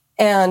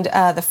 And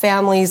the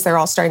families, they're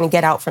all starting to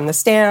get out from the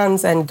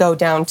stands and go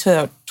down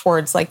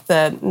towards like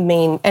the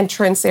main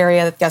entrance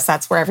area. I guess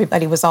that's where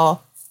everybody was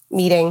all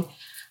meeting.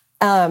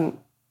 And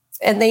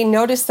they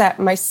noticed that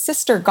my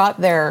sister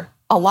got there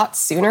a lot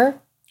sooner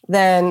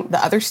than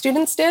the other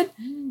students did.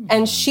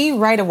 And she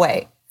right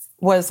away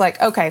was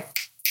like, okay,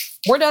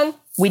 we're done.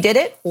 We did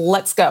it.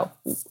 Let's go.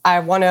 I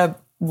want to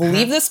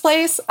leave this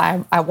place.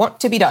 I want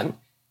to be done.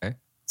 Okay.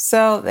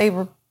 So they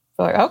were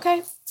like,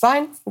 okay,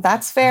 fine.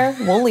 That's fair.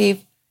 We'll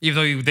leave. Even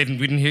though we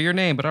didn't hear your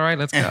name, but all right,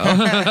 let's go.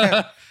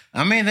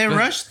 I mean, they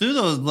rushed through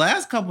those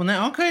last couple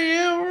now. Okay,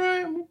 yeah, all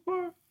right.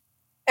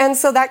 And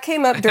so that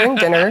came up during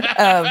dinner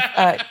of,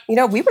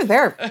 we were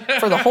there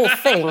for the whole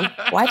thing.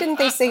 Why didn't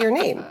they say your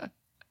name?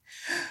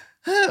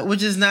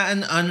 Which is not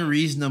an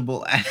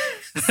unreasonable act.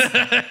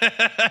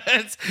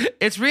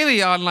 It's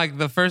really on like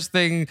the first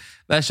thing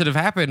that should have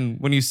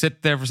happened when you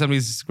sit there for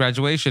somebody's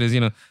graduation is,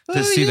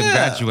 to see them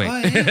graduate.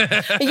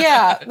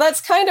 Yeah,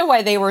 that's kind of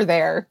why they were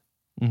there.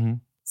 Mm-hmm.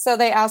 So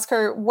they ask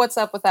her, what's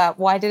up with that?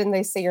 Why didn't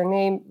they say your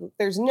name?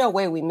 There's no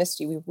way we missed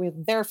you. We were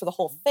there for the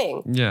whole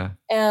thing. Yeah.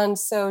 And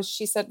so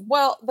she said,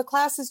 well, the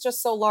class is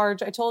just so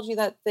large. I told you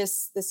that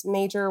this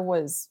major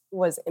was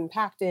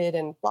impacted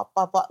and blah,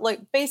 blah, blah.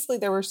 Like basically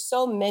there were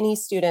so many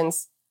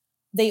students.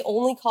 They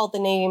only called the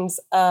names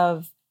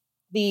of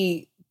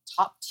the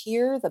top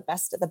tier, the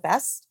best of the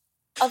best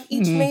of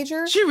each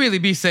major. She really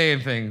be saying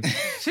things.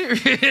 Oh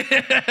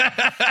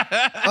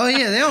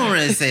yeah, they don't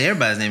really say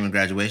everybody's name in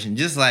graduation.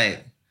 Just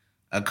like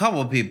a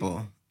couple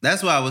people.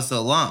 That's why it was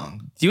so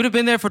long. You would have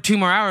been there for 2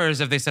 more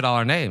hours if they said all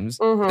our names.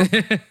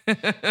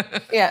 Mm-hmm.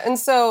 Yeah, and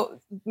so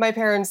my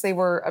parents, they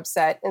were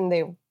upset and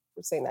they were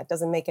saying that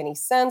doesn't make any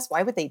sense.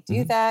 Why would they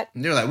do that?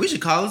 And they're like, we should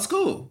call the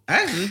school.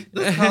 Actually,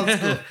 let's call the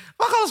school.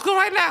 I'll call the school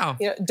right now.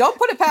 Don't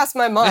put it past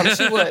my mom.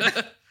 She would.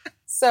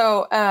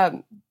 So,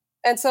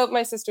 and so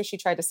my sister, she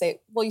tried to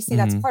say, well, you see,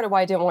 that's part of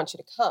why I didn't want you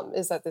to come,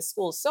 is that this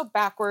school is so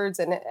backwards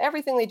and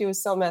everything they do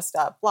is so messed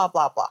up, blah,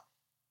 blah, blah.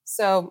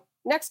 So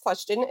next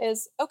question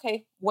is,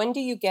 okay, when do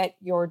you get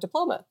your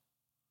diploma?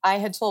 I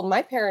had told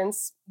my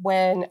parents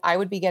when I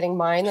would be getting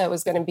mine, that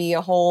was going to be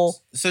a whole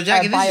So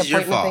Jackie, this is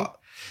your fault. Thing.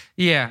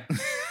 Yeah.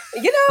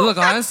 Look,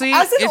 honestly,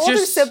 as an older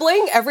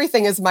sibling,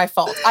 everything is my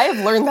fault. I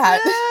have learned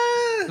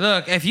that.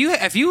 Look, if you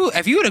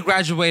would have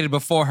graduated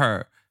before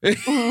her.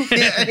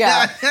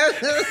 Yeah.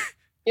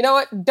 You know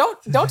what?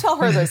 Don't tell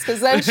her this, because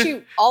then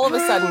she all of a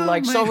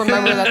sudden she'll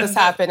remember that this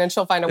happened and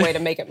she'll find a way to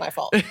make it my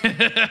fault.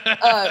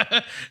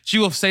 She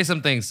will say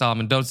some things,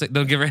 Solomon. Don't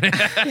give her any.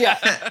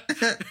 Yeah.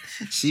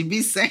 She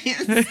be saying.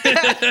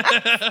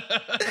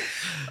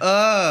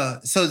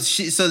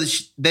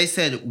 They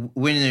said,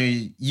 when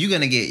are you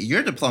gonna get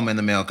your diploma in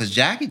the mail? Because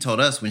Jackie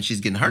told us when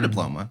she's getting her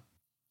diploma.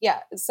 Yeah.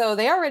 So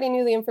they already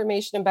knew the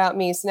information about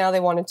me, so now they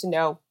wanted to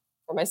know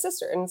for my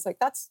sister, and it's like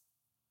that's.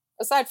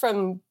 Aside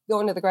from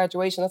going to the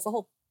graduation, that's the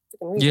whole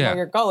freaking reason why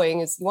you're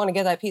going, is you want to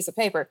get that piece of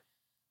paper.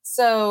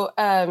 So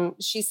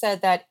she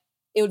said that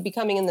it would be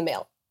coming in the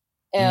mail.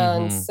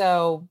 And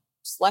so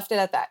just left it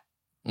at that.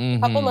 A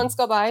couple months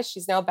go by.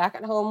 She's now back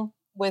at home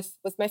with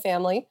my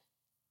family.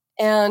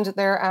 And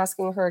they're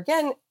asking her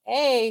again,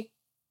 hey,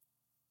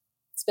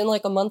 it's been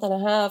like a month and a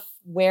half.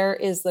 Where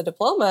is the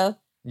diploma?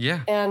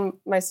 Yeah. And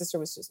my sister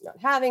was just not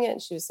having it.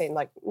 She was saying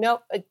like,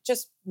 nope,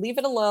 just leave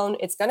it alone.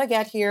 It's going to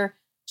get here.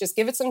 Just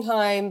give it some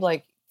time.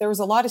 Like there was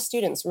a lot of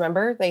students,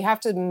 remember? They have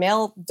to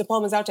mail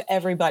diplomas out to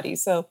everybody.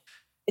 So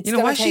it's going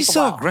to take a while. Why she's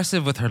so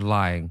aggressive with her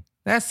lying?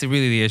 That's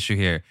really the issue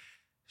here.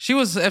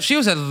 If she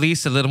was at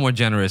least a little more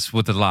generous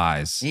with the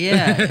lies.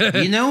 Yeah.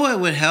 You know what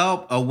would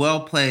help? A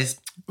well-placed,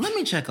 let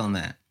me check on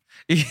that.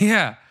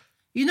 Yeah.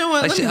 You know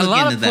what? Like a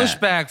lot of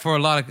pushback for a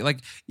lot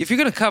of, if you're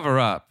going to cover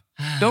up,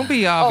 don't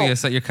be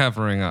obvious that you're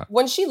covering up.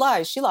 When she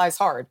lies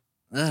hard.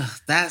 Ugh,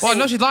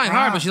 no, she's lying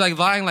hard, but she's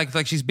lying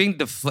like she's being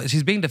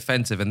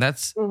defensive, and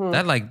that's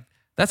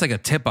that's like a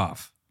tip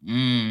off.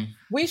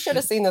 We should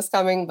have seen this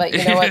coming, but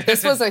you know what?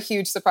 This was a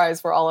huge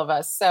surprise for all of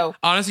us. So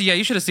honestly, yeah,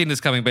 you should have seen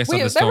this coming based on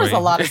the story. There was a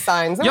lot of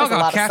signs. Y'all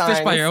got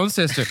catfished by your own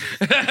sister.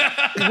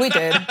 We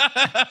did.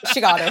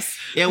 She got us.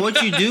 Yeah,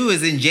 what you do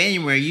is in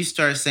January you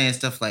start saying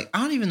stuff like,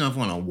 I don't even know if I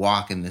want to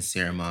walk in this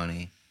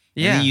ceremony.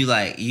 Yeah, and then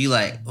you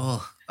like,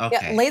 oh,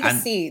 okay. Yeah, lay the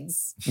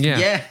seeds. Yeah.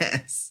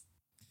 Yes.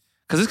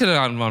 Because this could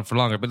have gone on for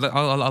longer, but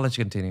I'll let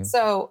you continue.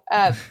 So,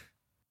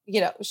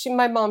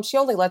 my mom, she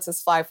only lets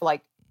us fly for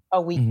like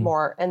a week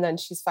more, and then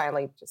she's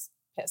finally just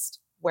pissed.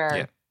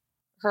 Where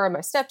her and my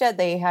stepdad,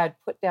 they had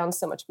put down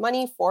so much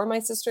money for my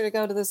sister to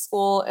go to this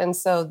school, and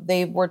so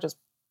they were just,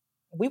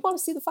 we want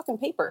to see the fucking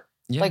paper.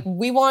 Yeah. Like,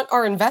 we want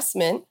our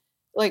investment.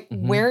 Like,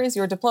 where is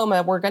your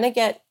diploma? We're going to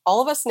get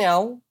all of us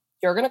now.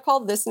 You're going to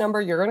call this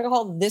number. You're going to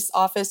call this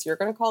office. You're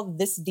going to call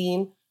this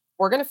dean.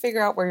 We're going to figure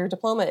out where your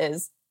diploma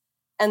is.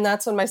 And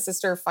that's when my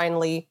sister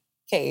finally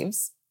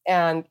caves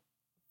and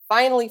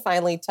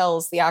finally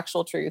tells the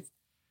actual truth.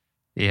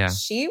 Yeah.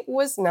 She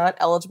was not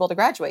eligible to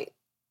graduate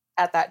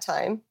at that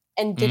time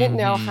and didn't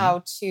know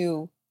how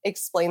to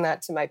explain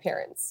that to my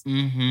parents.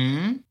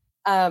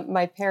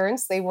 My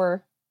parents, they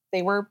were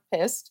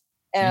pissed,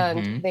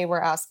 and they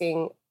were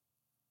asking,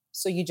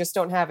 so you just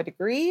don't have a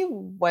degree?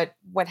 What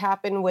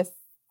happened with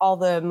all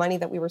the money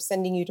that we were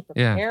sending you to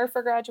prepare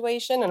for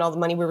graduation and all the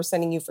money we were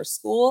sending you for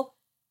school?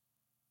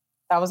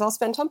 That was all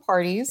spent on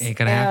parties. Ain't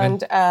gonna happen.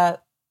 And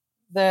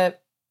the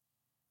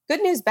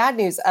good news, bad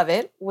news of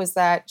it was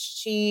that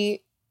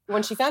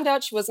when she found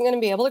out she wasn't going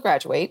to be able to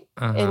graduate,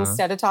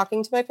 instead of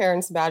talking to my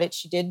parents about it,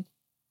 she did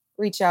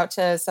reach out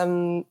to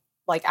some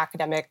like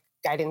academic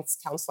guidance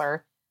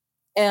counselor.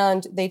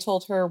 And they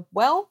told her,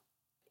 well,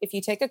 if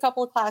you take a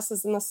couple of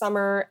classes in the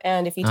summer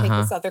and if you take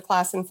this other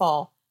class in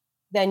fall,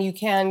 then you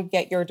can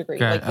get your degree.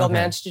 Like you'll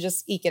manage to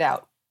just eke it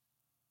out.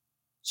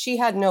 She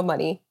had no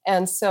money.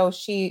 And so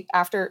she,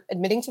 after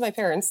admitting to my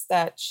parents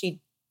that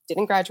she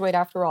didn't graduate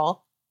after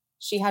all,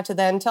 she had to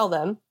then tell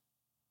them,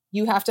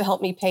 you have to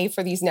help me pay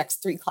for these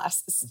next 3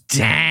 classes.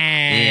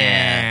 Damn.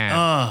 Yeah.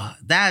 Oh,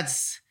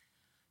 that's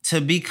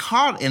to be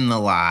caught in the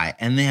lie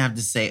and they have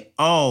to say,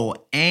 oh,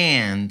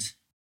 and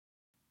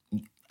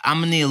I'm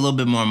going to need a little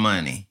bit more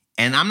money.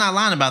 And I'm not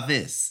lying about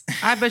this.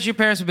 I bet your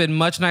parents would have been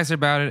much nicer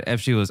about it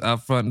if she was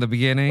upfront in the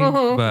beginning.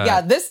 But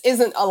yeah, this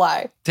isn't a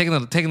lie. Taking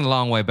the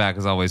long way back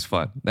is always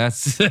fun.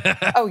 That's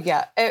oh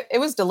yeah, it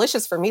was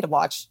delicious for me to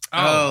watch.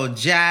 Oh,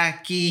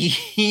 Jackie,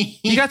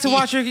 you got to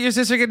watch your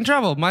sister get in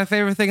trouble. My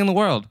favorite thing in the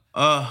world.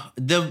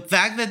 The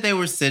fact that they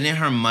were sending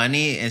her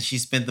money and she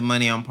spent the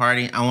money on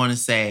partying, I want to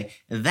say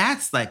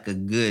that's like a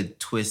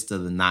good twist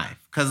of the knife.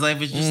 Because like,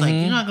 if it's just like,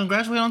 you're not going to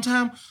graduate on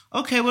time?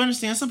 Okay, we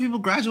understand. Some people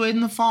graduate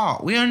in the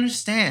fall. We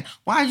understand.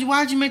 Why'd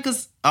you make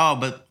us? Oh,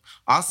 but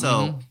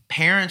also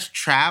parents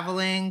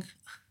traveling,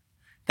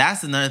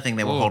 that's another thing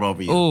they will hold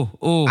over you.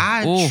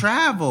 I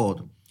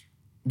traveled.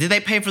 Did they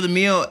pay for the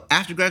meal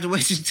after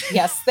graduation?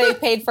 Yes, they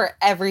paid for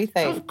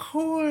everything. Of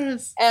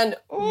course. And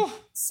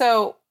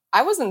so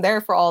I wasn't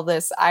there for all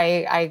this.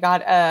 I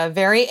got a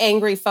very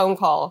angry phone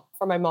call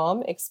from my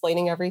mom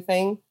explaining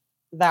everything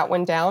that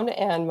went down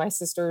and my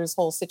sister's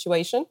whole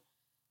situation.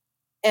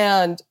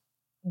 And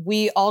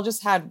we all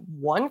just had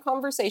one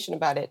conversation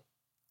about it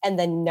and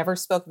then never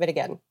spoke of it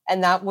again.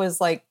 And that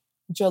was like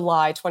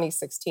July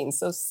 2016.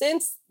 So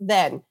since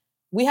then,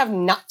 we have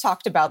not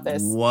talked about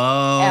this.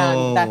 Whoa.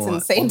 And that's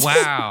insane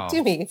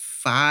to me.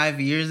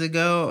 5 years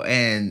ago.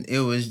 And it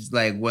was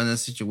like one of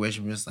those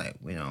situations where it's like,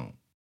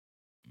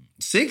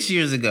 6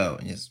 years ago.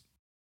 And just,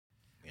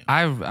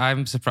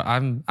 I'm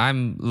surprised.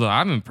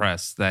 I'm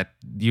impressed that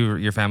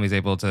your family's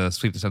able to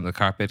sweep this under the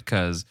carpet,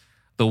 because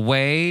the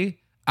way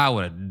I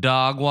would have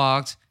dog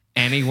walked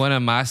any one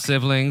of my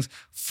siblings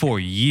for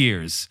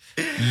years.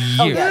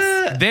 Oh,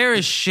 yes. There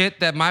is shit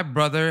that my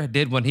brother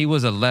did when he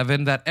was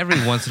 11 that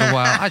every once in a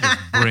while I just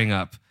bring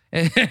up.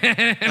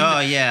 Oh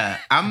yeah,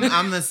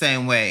 I'm the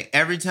same way.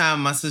 Every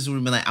time my sister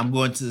would be like, "I'm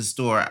going to the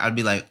store," I'd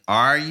be like,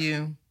 "Are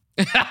you?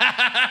 You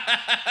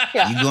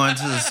going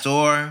to the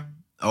store?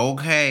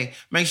 Okay.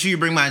 Make sure you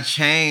bring my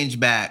change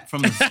back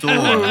from the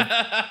store."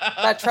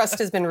 That trust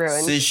has been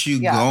ruined. Since you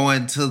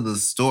going to the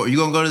store, you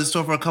gonna go to the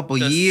store for a couple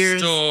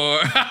years?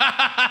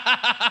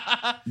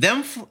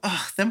 Them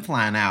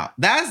flying out.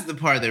 That's the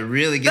part that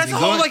really gets me.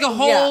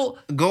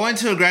 Going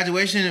to a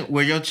graduation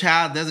where your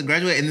child doesn't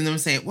graduate, and then them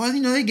saying, "Well,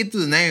 they get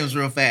through the names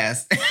real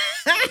fast."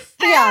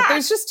 Yeah,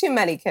 there's just too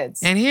many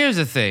kids. And here's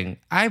the thing: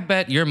 I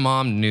bet your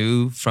mom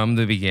knew from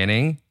the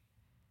beginning.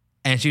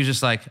 And she was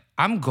just like,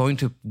 I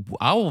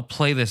will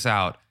play this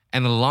out.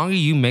 And the longer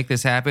you make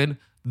this happen,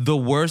 the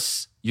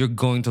worse you're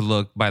going to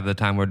look by the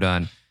time we're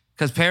done.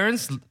 Because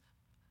parents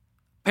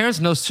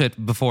know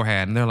shit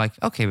beforehand. And they're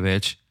like, okay,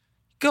 bitch,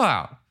 go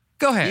out.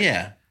 Go ahead.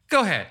 Yeah.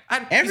 Go ahead.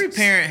 Every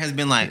parent has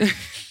been like,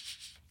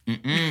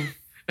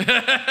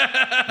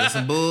 that's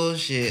some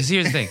bullshit. Because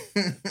here's the thing.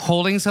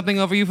 Holding something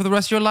over you for the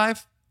rest of your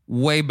life,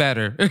 way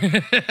better.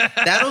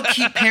 That'll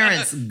keep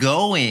parents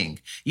going.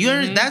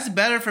 That's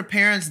better for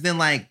parents than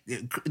like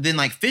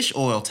fish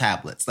oil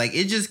tablets. Like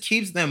it just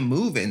keeps them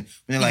moving.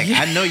 When they're like,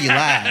 I know you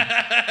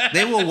lied.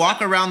 They will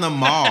walk around the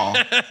mall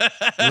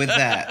with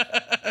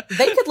that.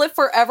 They could live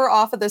forever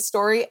off of this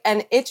story,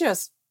 and it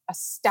just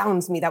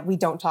astounds me that we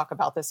don't talk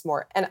about this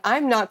more. And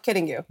I'm not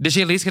kidding you. Did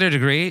she at least get a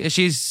degree?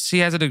 She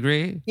has a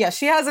degree? Yeah,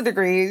 she has a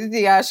degree.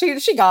 Yeah,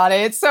 she got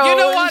it. So you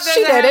know what?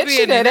 She did it. She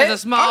did it. There's a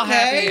small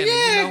happy ending.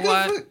 Yeah, you know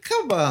what?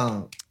 Come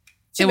on.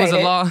 It was a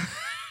long...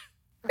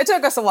 It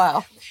took us a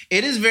while.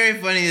 It is very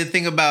funny to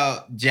think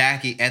about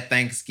Jackie at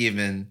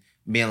Thanksgiving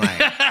being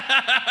like,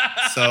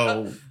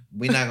 so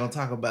we're not going to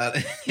talk about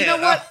it. You know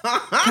what?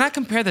 Can I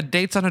compare the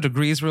dates on her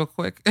degrees real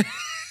quick?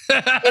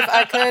 If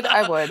I could,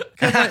 I would.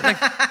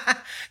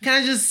 Can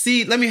I just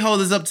see? Let me hold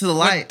this up to the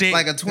light,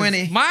 like a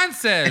 20. Mine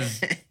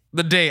says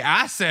the day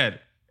I said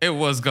it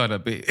was going to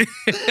be.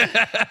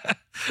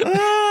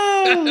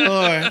 Oh,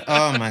 Lord.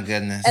 Oh, my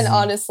goodness. And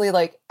honestly,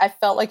 I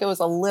felt like it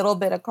was a little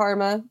bit of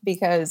karma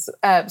because,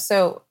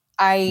 so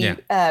I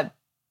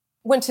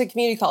went to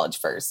community college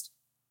first.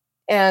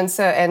 And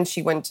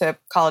she went to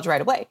college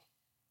right away.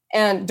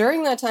 And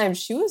during that time,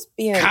 she was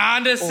being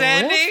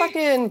condescending, real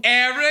fucking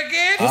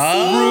arrogant,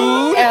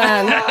 rude,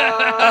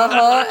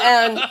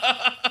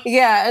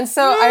 and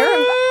so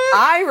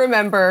I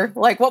remember,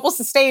 like, what will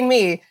sustain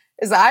me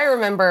is I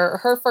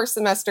remember her first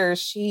semester,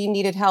 she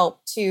needed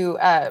help to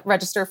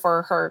register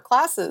for her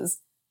classes,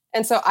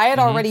 and so I had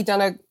already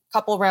done a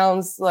couple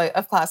rounds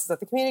of classes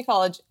at the community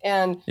college,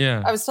 and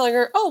I was telling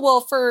her, oh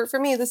well, for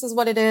me, this is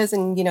what it is,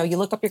 and you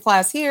look up your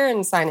class here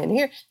and sign in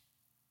here,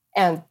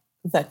 and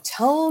the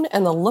tone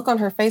and the look on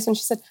her face when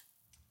she said,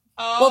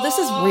 well, this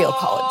is real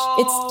college.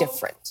 It's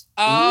different.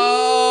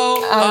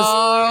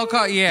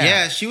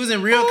 Yeah, she was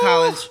in real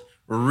college,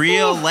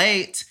 real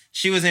late.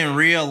 She was in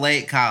real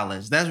late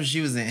college. That's what she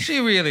was in. She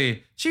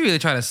really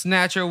tried to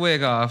snatch her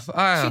wig off.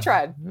 She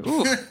tried.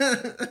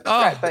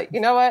 Tried, but you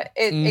know what?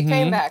 It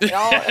came back. It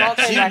all came back.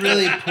 She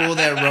really pulled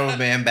that rubber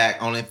band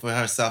back only for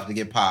herself to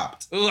get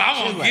popped. Ooh,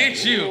 I'm gonna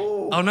get you.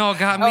 Ooh. Oh no, it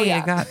got me.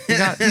 It got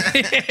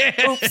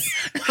Oops.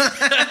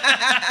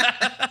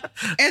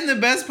 And the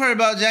best part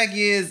about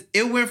Jackie is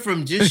it went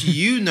from just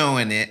you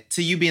knowing it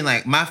to you being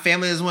like, my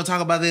family doesn't want to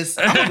talk about this.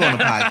 I'm gonna go on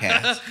a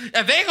podcast.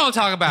 If they ain't gonna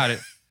talk about it,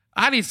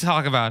 I need to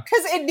talk about it.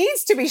 Because it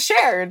needs to be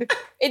shared.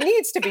 It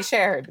needs to be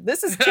shared.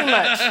 This is too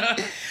much.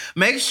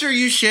 Make sure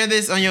you share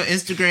this on your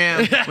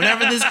Instagram.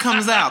 Whenever this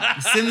comes out,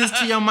 send this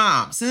to your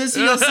mom. Send this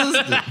to your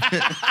sister.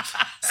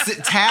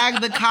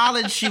 Tag the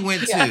college she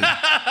went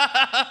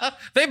to.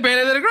 They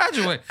barely let her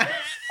graduate.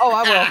 Oh,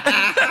 I will.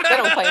 They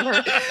don't claim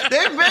her.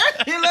 They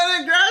barely let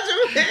her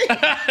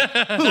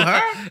graduate. Who,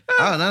 her?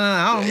 Oh, no,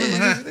 I don't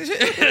remember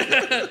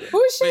her.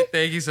 Who is she?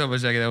 Thank you so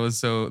much, Jackie. That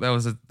was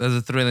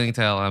a thrilling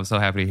tale. I'm so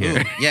happy to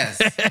hear. Ooh, yes.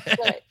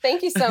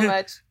 Thank you so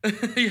much.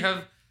 You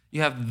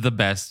have the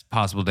best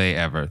possible day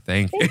ever.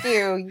 Thank you. Thank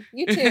you.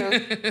 You too.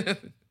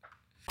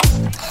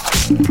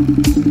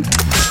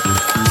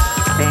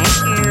 Thank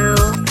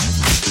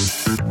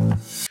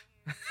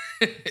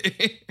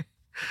you.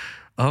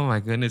 Oh my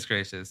goodness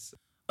gracious.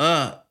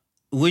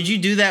 Would you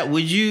do that?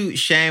 Would you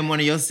shame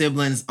one of your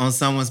siblings on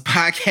someone's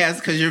podcast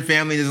because your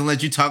family doesn't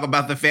let you talk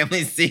about the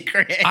family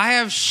secret? I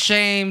have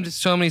shamed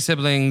so many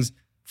siblings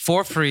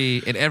for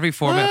free in every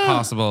format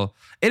possible.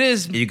 It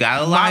is. You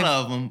got a lot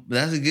of them. But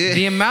that's good.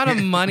 The amount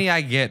of money I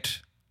get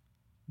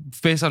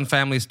based on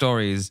family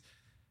stories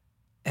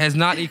has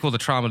not equaled the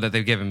trauma that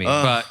they've given me,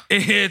 but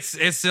it's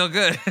still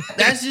good.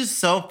 That's just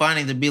so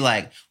funny to be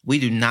like, we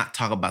do not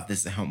talk about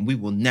this at home. We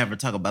will never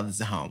talk about this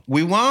at home.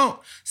 We won't.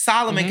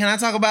 Solomon, can I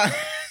talk about...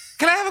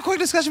 Can I have a quick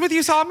discussion with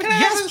you, Solomon?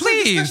 Yes,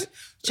 please.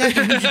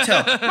 Jackie, who'd you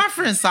tell? My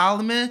friend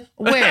Solomon.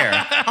 Where?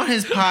 On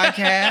his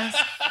podcast.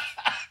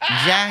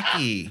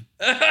 Jackie.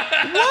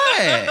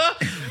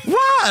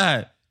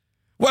 What?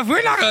 Well, if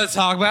we're not going to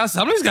talk about it,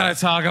 somebody's got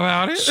to talk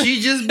about it.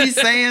 She just be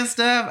saying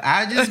stuff.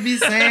 I just be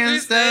saying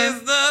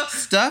stuff.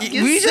 Stuff gets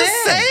we said.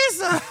 just say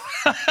stuff.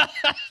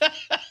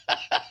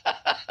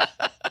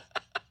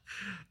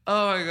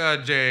 Oh my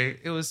God, Jay.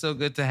 It was so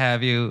good to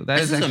have you.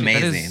 This is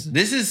amazing.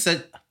 This is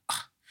such...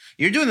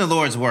 You're doing the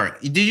Lord's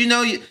work. Did you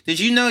know you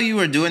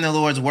were doing the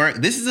Lord's work?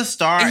 This is a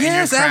star in your crown.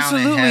 Yes,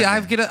 absolutely.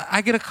 I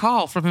get a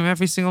call from him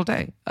every single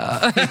day.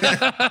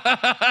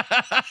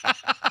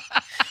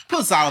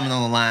 Put Solomon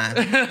on the line.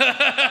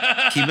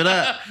 Keep it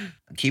up.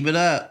 Keep it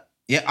up.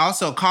 Yeah.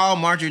 Also, call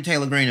Marjorie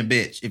Taylor Greene a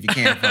bitch if you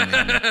can for me.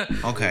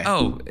 Okay.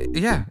 Oh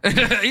yeah,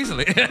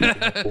 easily.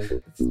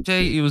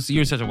 Jay, you were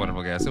such a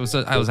wonderful guest.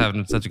 I was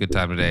having such a good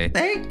time today.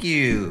 Thank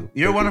you.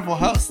 You're a wonderful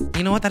host.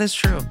 You know what? That is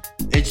true.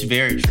 It's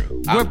very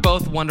true. We're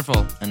both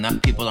wonderful.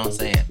 Enough people don't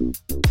say it.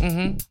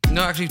 Mm-hmm.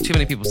 No, actually, too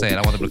many people say it.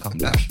 I want them to calm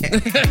down.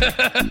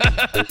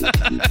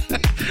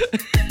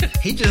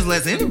 He just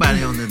lets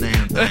anybody on the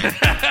damn thing.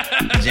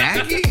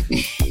 Jackie.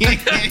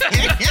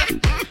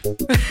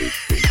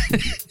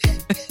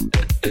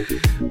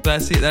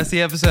 That's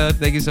the episode.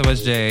 Thank you so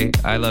much, Jay.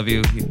 I love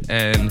you.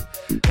 And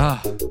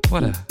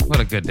what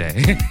a good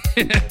day.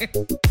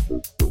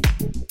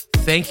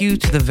 Thank you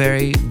to the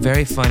very,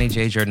 very funny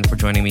Jay Jurden for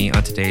joining me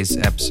on today's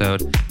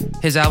episode.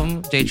 His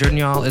album, Jay Jurden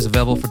Y'all, is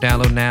available for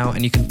download now,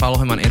 and you can follow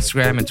him on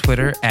Instagram and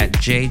Twitter at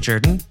Jay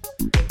Jurden.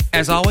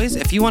 As always,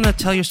 if you want to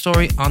tell your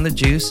story on The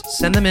Juice,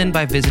 send them in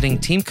by visiting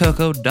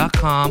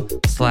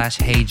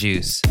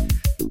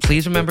teamcoco.com/heyjuice.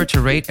 Please remember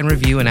to rate and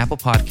review an Apple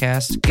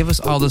Podcast. Give us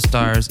all the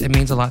stars. It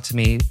means a lot to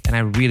me, and I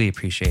really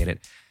appreciate it.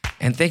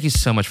 And thank you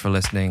so much for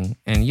listening.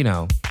 And,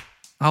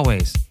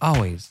 always,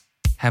 always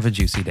have a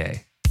juicy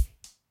day.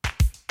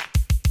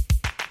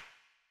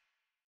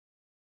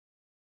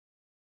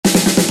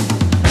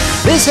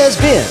 This has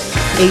been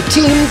a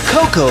Team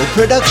Coco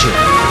production.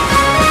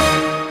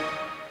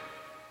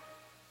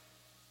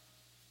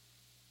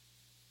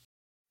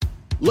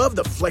 Love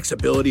the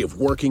flexibility of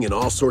working in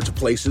all sorts of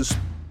places?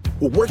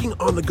 Well, working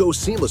on the go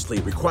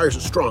seamlessly requires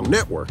a strong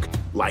network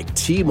like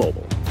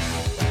T-Mobile.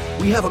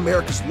 We have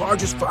America's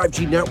largest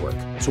 5G network,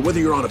 so whether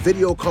you're on a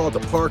video call at the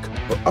park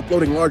or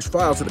uploading large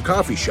files at a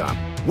coffee shop,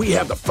 we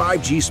have the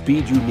 5G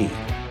speed you need.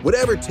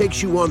 Whatever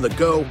takes you on the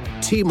go,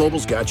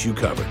 T-Mobile's got you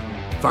covered.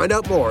 Find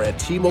out more at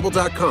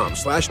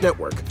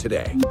T-Mobile.com/network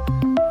today.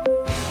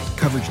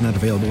 Coverage not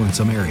available in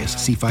some areas.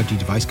 See 5G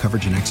device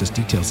coverage and access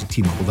details at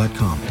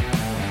T-Mobile.com.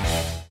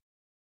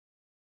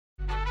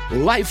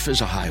 Life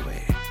is a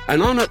highway,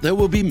 and on it there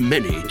will be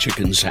many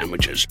chicken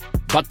sandwiches.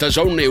 But there's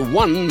only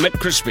one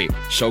McCrispy.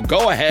 So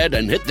go ahead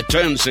and hit the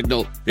turn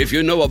signal if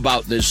you know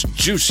about this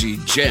juicy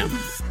gem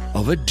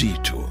of a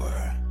detour.